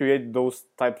you can create those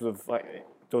types of like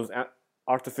those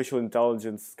artificial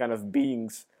intelligence kind of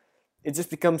beings, it just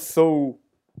becomes so.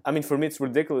 I mean, for me, it's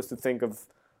ridiculous to think of.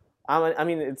 I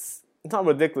mean, it's not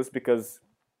ridiculous because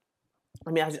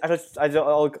I mean,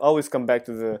 I'll always come back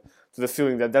to the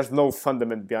feeling that there's no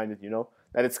fundament behind it.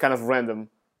 That it's kind of random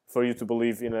for you to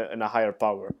believe in a higher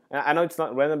power. And I know it's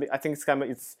not random. I think yeah,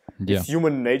 it's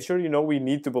human nature. We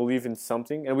need to believe in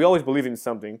something, and we always believe in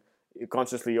something,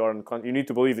 consciously or you need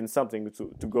to believe in something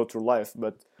to go through life.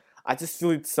 But I just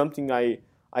feel it's something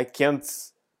I can't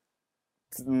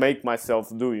make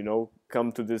myself do.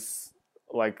 Come to this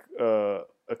like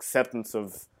acceptance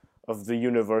of the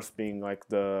universe being like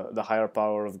the higher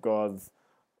power of God,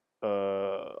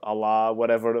 Allah,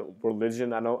 whatever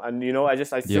religion. I know, and I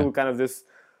yeah, feel kind of this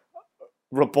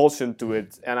repulsion to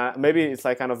it, and maybe it's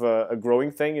like kind of a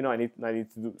growing thing. I need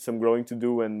to do some growing to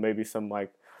do, and maybe some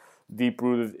like deep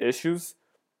rooted issues.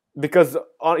 Because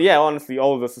yeah, honestly,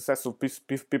 all of the successful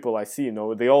people I see,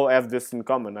 they all have this in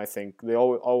common. I think they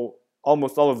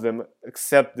almost all of them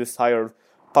accept this higher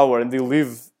power, and they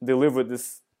live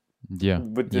yeah,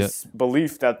 with yeah, this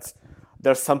belief that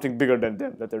there's something bigger than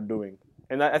them that they're doing.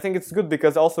 And I think it's good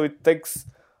because also it takes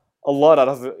a lot out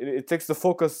of it takes the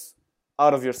focus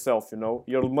out of yourself.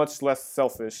 You're much less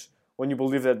selfish when you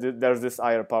believe that there's this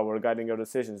higher power guiding your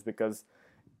decisions, because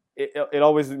it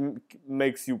always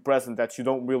makes you present that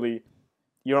you're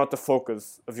not the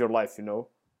focus of your life.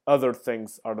 Other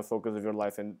things are the focus of your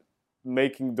life, and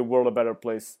making the world a better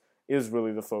place is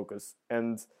really the focus.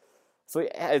 And so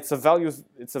yeah,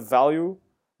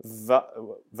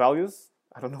 values.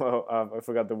 I don't know. I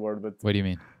forgot the word, but what do you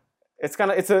mean? it's an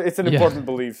Yeah. important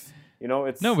belief.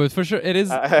 No, but for sure it is.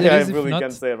 I, It I is. If really can't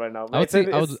not, say it right now. I But would it's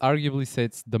say I would it's arguably say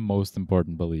it's the most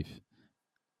important belief.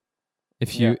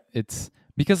 If yeah. you, it's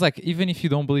because like even if you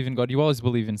don't believe in God, you always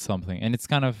believe in something, and it's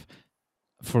kind of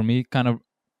for me kind of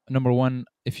number one.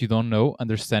 If you don't know,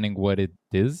 understanding what it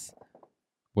is,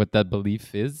 what that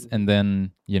belief is, Mhm. and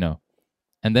then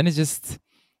and then it's just.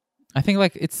 I think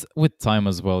like it's with time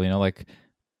as well. Like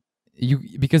you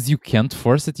because you can't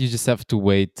force it. You just have to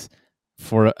wait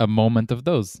for a moment of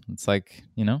those. It's like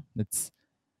it's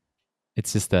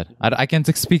It's just that I can't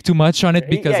speak too much on it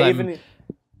because Yeah, even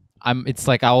I'm. It's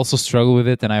like I also struggle with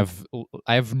it, and I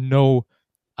have no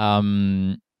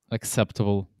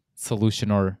acceptable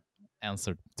solution or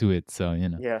answer to it. So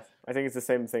yeah, I think it's the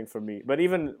same thing for me. But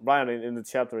even Ryan in the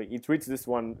chapter, he treats this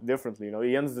one differently.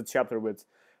 He ends the chapter with,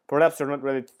 "Perhaps you're not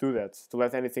ready to do that, to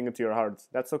let anything into your heart.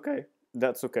 That's okay.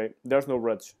 That's okay. There's no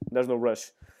rush. There's no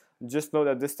rush. Just know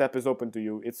that this step is open to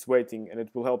you. It's waiting, and it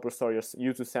will help restore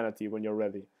you to sanity when you're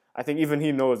ready." I think even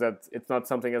he knows that it's not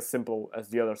something as simple as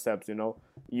the other steps. You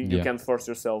yeah, can't force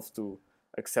yourself to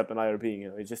accept another being.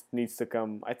 It just needs to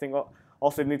come. I think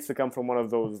also it needs to come from one of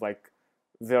those like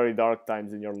very dark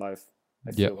times in your life.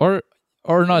 I yeah, feel like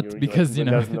or when not you're like because when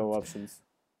there's no options.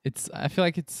 it's. I feel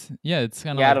like it's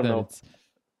kind of Yeah, I like don't that. know. It's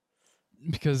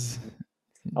because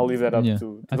I'll leave that up yeah,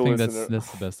 to I the think that's listener.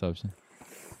 that's the best option.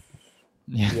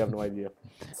 Yeah, We have no idea.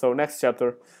 So next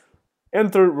chapter,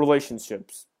 enter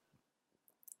relationships.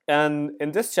 And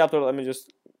in this chapter, let me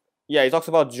just he talks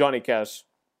about Johnny Cash,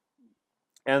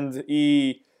 and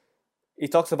he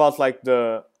talks about like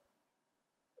the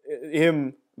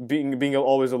him being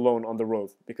always alone on the road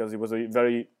because he was a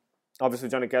very obviously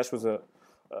Johnny Cash was a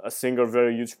singer,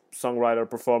 very huge songwriter,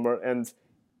 performer, and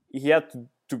he had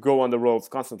to go on the road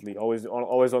constantly, always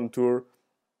on tour,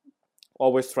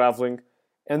 always traveling.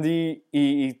 And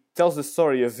he tells the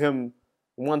story of him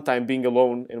one time being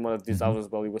alone in one of these hmm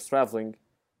houses while he was traveling,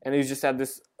 and he just had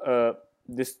this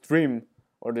dream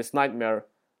or this nightmare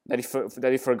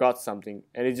that he forgot something,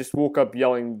 and he just woke up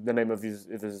yelling the name of his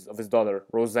daughter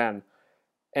Roseanne,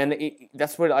 and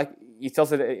that's where he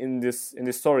tells it in this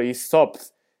story. He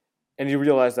stopped and he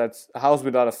realized that a house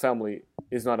without a family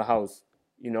is not a house,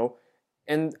 you know.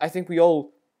 And I think we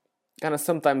all kind of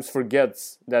sometimes forget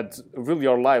that really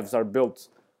our lives are built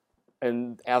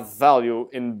and have value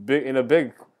in a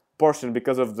big portion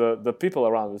because of the people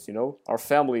around us, our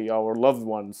family, our loved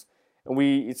ones, and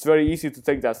it's very easy to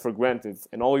take that for granted.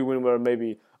 And only when we're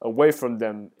maybe away from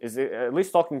them is at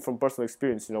least talking from personal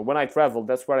experience. When I traveled,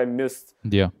 that's where I missed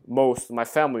yeah, most my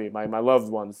family, my loved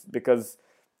ones, because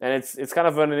and it's kind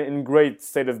of an ingrained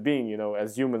state of being.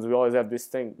 As humans, we always have this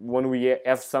thing when we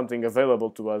have something available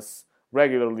to us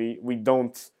regularly, we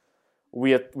tend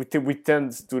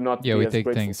to not yeah. be We as take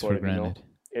grateful things for for it. granted.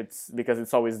 It's because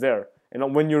it's always there,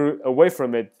 and when you're away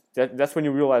from it, that's when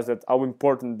you realize that how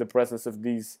important the presence of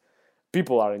these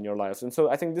people are in your lives. And so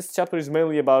I think this chapter is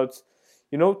mainly about,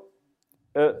 you know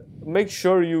uh, make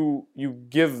sure you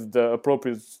give the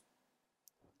appropriate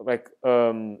like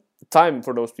time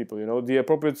for those people, the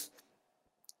appropriate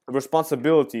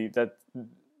responsibility that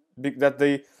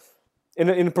they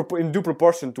in due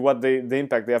proportion to what the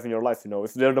impact they have in your life.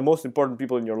 If they're the most important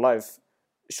people in your life,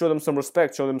 show them some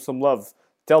respect, show them some love,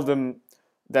 tell them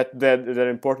that they're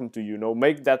important to you.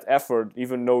 Make that effort,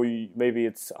 even though maybe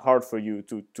it's hard for you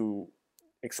to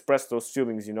express those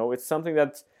feelings. It's something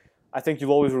that I think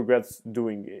you'll always regret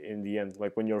doing in the end.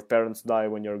 Like when your parents die,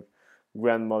 when your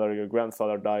grandmother, your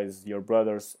grandfather dies, your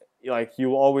brothers, like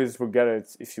you'll always regret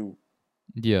it if you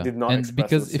Yeah, did not and express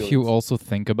because those if you feelings. also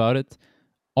think about it,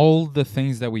 all the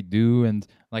things that we do and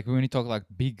like when you talk like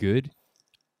be good,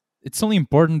 it's only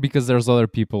important because there's other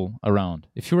people around.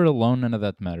 If you're alone, none of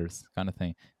that matters, kind of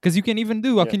thing. Because you can even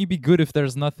do. How Yeah. can you be good if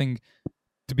there's nothing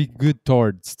to be good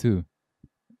towards? Too,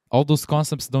 all those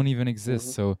concepts don't even exist.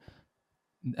 Hmm. So,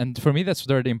 and for me, that's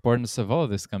where the importance of all of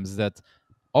this comes. Is that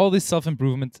all this self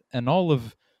improvement and all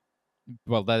of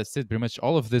that's it. Pretty much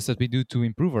all of this that we do to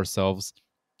improve ourselves,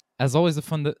 as always, the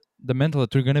fundamental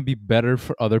that we're gonna be better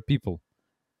for other people.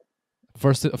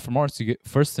 First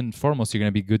and foremost, you're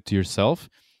gonna be good to yourself.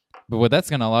 But what that's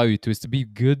gonna allow you to is to be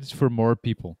good for more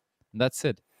people. And that's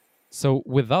it. So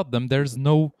without them, there's Hmm.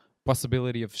 no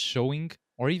possibility of showing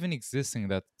or even existing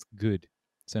that good.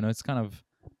 So it's kind of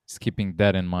just keeping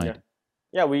that in Yeah. mind.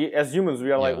 Yeah, we as humans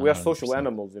we are Yeah, like we are social 100%.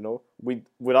 animals. We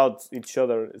without each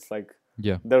other, it's like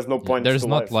Yeah, there's no yeah. point to There's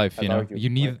not life. life. I'd argue. You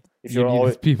Like need if you you're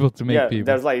always need people to make yeah, people.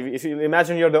 there's like if you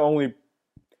imagine you're the only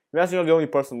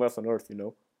person left on Earth.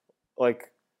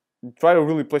 Like try to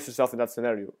really place yourself in that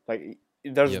scenario. Like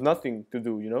there's Yep. nothing to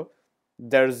do.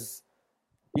 There's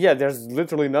there's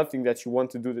literally nothing that you want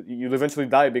to do. That you'll eventually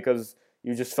die because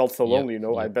you just felt so Yep. lonely.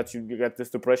 I Yep. bet you get this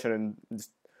depression and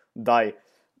just die.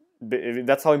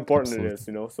 That's how important it is.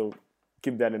 Absolutely. So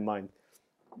keep that in mind.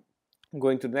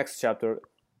 Going to the next chapter,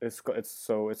 it's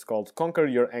called Conquer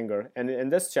Your Anger, and in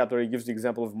this chapter he gives the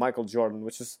example of Michael Jordan,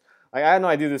 which is I had no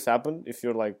idea this happened. If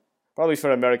you're like probably if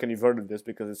you're American, you've heard of this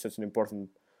because it's such an important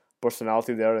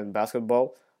personality there in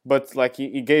basketball. But like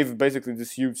he gave basically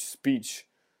this huge speech,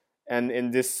 and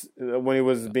in this when he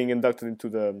was Yeah. being inducted into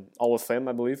the Hall of Fame,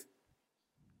 I believe,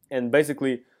 and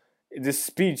basically this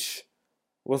speech.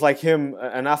 was like him,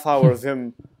 an half hour of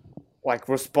him like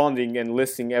responding and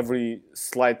listing every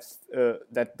slight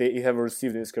that he ever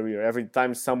received in his career. Every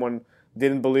time someone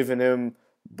didn't believe in him,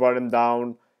 brought him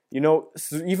down.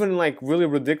 So even like really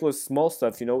ridiculous small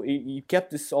stuff. He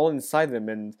kept this all inside him,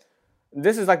 and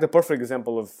this is like the perfect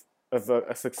example of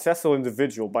a successful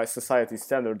individual by society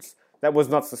standards that was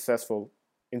not successful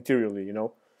interiorly.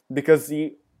 Because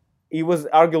he was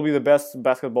arguably the best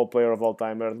basketball player of all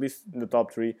time, or at least in the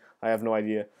top three. I have no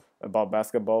idea about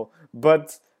basketball,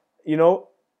 but you know,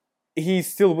 he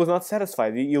still was not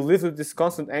satisfied. He lived with this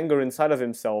constant anger inside of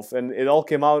himself, and it all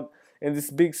came out in this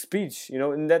big speech.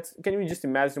 And that's, can you just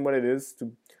imagine what it is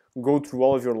to go through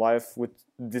all of your life with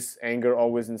this anger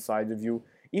always inside of you,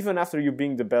 even after you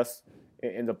being the best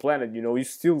in the planet? You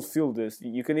still feel this.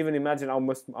 You can even imagine how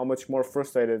much more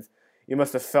frustrated he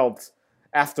must have felt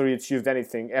after he achieved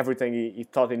everything he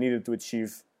thought he needed to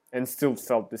achieve, and still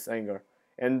felt this anger.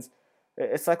 And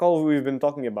it's like all we've been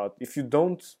talking about. If you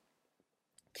don't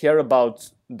care about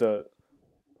the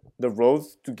road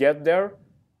to get there,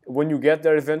 when you get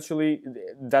there eventually,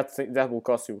 that will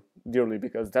cost you dearly,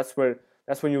 because that's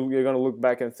when you're gonna look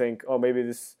back and think, oh, maybe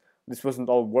this wasn't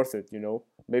all worth it.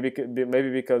 Maybe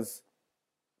because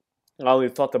I only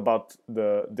thought about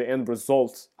the end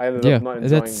result. I ended Yeah, up not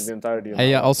enjoying the entirety of my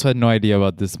I life. also had no idea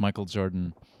about this Michael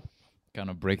Jordan kind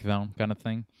of breakdown kind of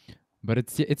thing. But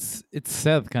it's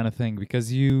sad kind of thing,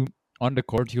 because you on the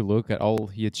court you look at all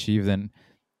he achieved, and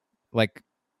like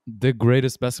the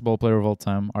greatest basketball player of all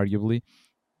time, arguably.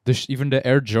 Even the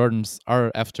Air Jordans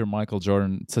are after Michael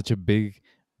Jordan, such a big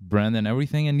brand and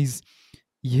everything, and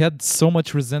he had so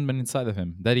much resentment inside of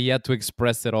him that he had to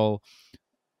express it all,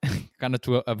 kind of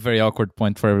to a very awkward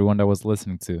point for everyone that was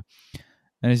listening to.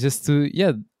 And it's just to,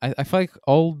 yeah, I feel like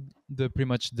all the pretty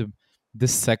much the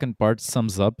this second part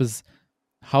sums up is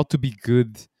how to be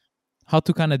good, how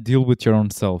to kind of deal with your own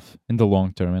self in the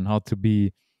long term, and how to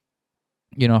be,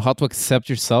 how to accept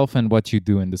yourself and what you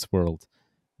do in this world.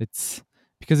 It's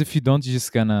because if you don't, you're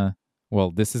just gonna,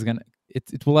 well, this is gonna,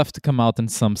 it will have to come out in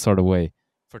some sort of way.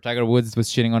 For Tiger Woods, it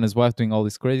was cheating on his wife, doing all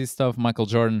this crazy stuff. Michael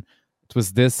Jordan, it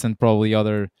was this and probably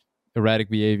other erratic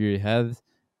behavior he had.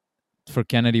 For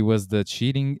Kennedy, was the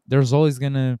cheating. It's always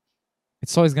gonna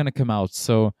come out.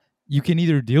 So you can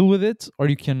either deal with it, or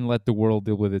you can let the world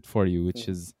deal with it for you, which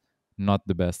is not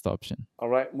the best option. All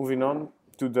right, moving on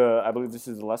to I believe this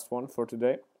is the last one for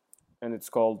today, and it's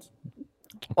called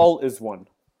All Is One.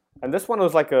 And this one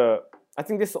was like I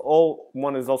think this all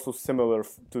one is also similar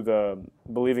to the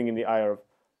believing in the higher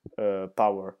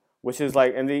power, which is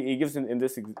like, and he gives in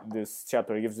this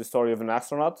chapter, he gives the story of an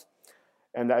astronaut,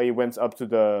 and that he went up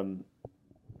to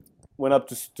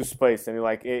space, and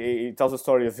he tells the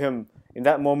story of him in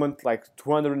that moment, like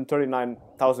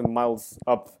 239,000 miles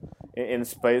up in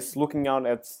space, looking out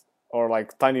at, or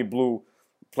like tiny blue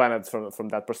planets from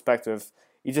that perspective.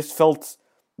 He just felt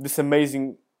this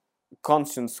amazing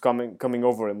conscience coming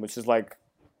over him, which is like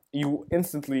he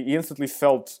instantly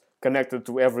felt connected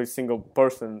to every single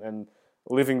person and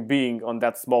living being on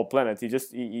that small planet.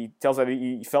 He tells that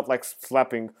he felt like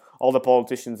slapping all the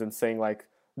politicians and saying like,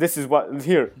 this is what,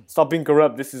 here, stop being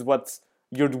corrupt, this is what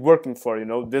you're working for,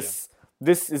 this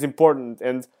is important.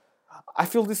 And I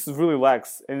feel this is really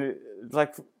lacks, and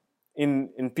like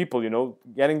in people,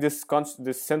 getting this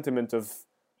sentiment of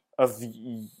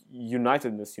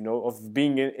unitedness, of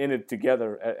being in it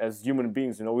together as human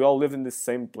beings. We all live in the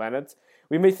same planet.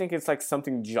 We may think it's like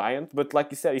something giant, but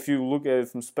like you said, if you look at it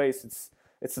from space,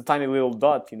 it's a tiny little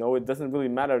dot. It doesn't really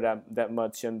matter that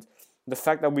much. And the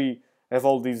fact that we have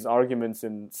all these arguments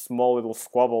and small little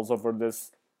squabbles over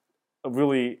this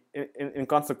really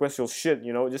inconsequential shit,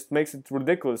 it just makes it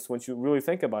ridiculous when you really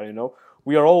think about it.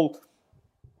 We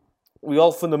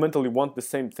all fundamentally want the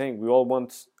same thing. We all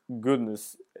want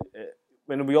goodness,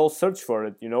 and we all search for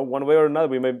it. One way or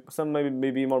another. Some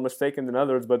may be more mistaken than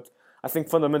others, but I think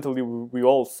fundamentally we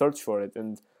all search for it,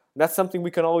 and that's something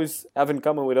we can always have in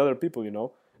common with other people.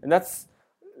 And that's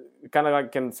kind of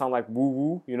like, can sound like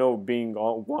woo woo. Being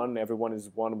all one, everyone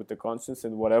is one with the conscience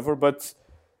and whatever, but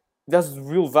there's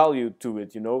real value to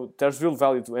it. There's real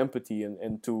value to empathy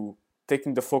and to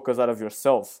taking the focus out of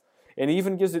yourself. And he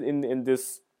even gives it in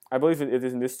this, I believe it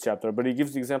is in this chapter, but he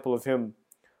gives the example of him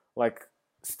like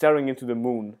staring into the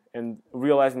moon and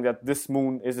realizing that this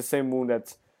moon is the same moon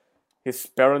that his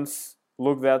parents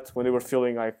looked at when they were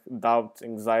feeling like doubt,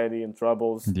 anxiety, and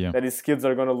troubles. Yeah. That his kids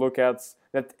are going to look at,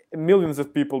 that millions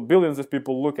of people, billions of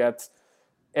people look at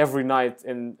every night.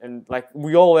 And like,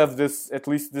 we all have this, at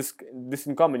least this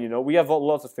in common. We have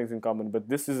lots of things in common, but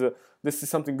this is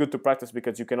something good to practice,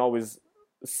 because you can always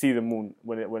see the moon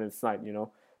when it's night.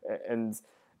 And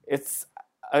it's,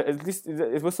 at least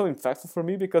it was so impactful for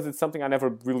me because it's something I never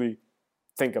really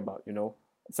think about.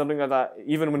 It's something that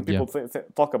even when people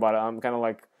talk about it, I'm kind of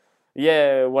like,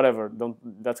 yeah, whatever. Don't.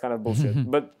 That's kind of bullshit.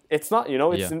 But it's not.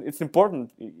 It's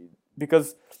important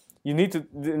because you need to.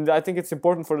 I think it's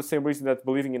important for the same reason that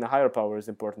believing in a higher power is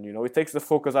important. It takes the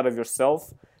focus out of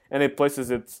yourself and it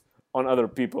places it on other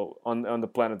people on the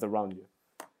planet around you.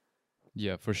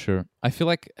 Yeah, for sure. I feel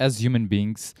like as human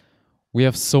beings, we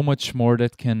have so much more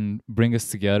that can bring us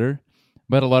together,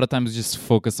 but a lot of times we just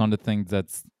focus on the things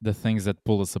that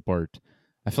pull us apart.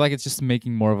 I feel like it's just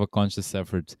making more of a conscious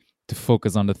effort to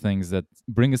focus on the things that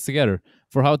bring us together.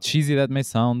 For how cheesy that may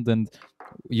sound, and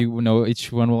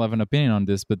each one will have an opinion on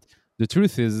this, but the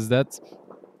truth is that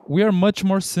we are much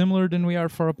more similar than we are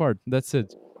far apart. That's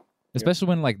it. Especially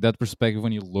when like that perspective,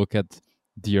 when you look at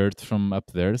the earth from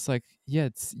up there, it's like, yeah,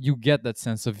 you get that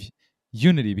sense of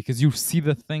unity because you see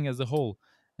the thing as a whole,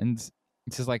 and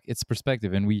it's just like it's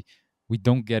perspective, and we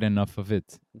don't get enough of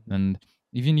it. And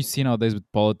even you see nowadays with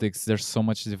politics, there's so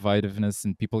much divisiveness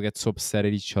and people get so upset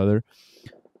at each other.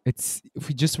 It's if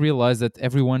we just realize that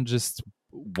everyone just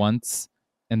wants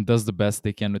and does the best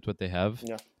they can with what they have,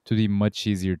 to be much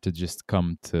easier to just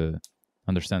come to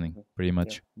understanding, pretty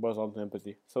much. Boils down to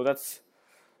empathy. So that's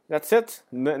it.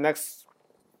 Next,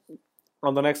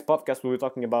 on the next podcast, we'll be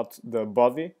talking about the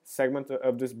body segment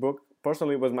of this book.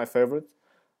 Personally, it was my favorite.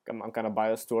 I'm kind of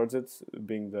biased towards it,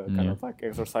 being the kind of like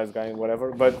exercise guy and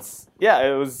whatever. But yeah,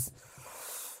 it was.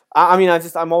 I mean,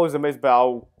 I'm always amazed by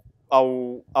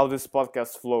how this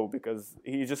podcast flow, because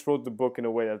he just wrote the book in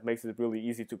a way that makes it really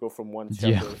easy to go from one chapter.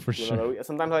 Yeah, for sure. Another.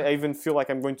 Sometimes I even feel like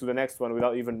I'm going to the next one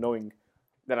without even knowing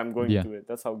that I'm going to it.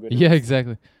 That's how good. Yeah,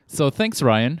 exactly. So thanks,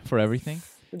 Ryan, for everything.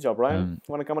 Good job, Ryan.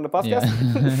 Want to come on the podcast?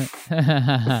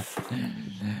 Yeah.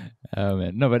 Oh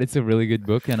man, no, but it's a really good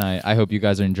book, and I hope you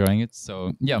guys are enjoying it.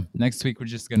 So yeah, next week we're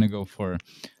just gonna go for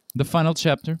the final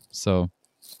chapter, so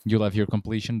you'll have your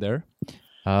completion there.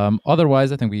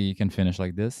 Otherwise, I think we can finish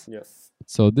like this. Yes.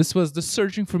 So this was the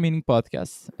Searching for Meaning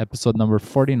podcast, episode number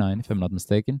 49, if I'm not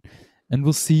mistaken, and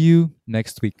we'll see you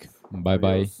next week. Bye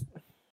bye.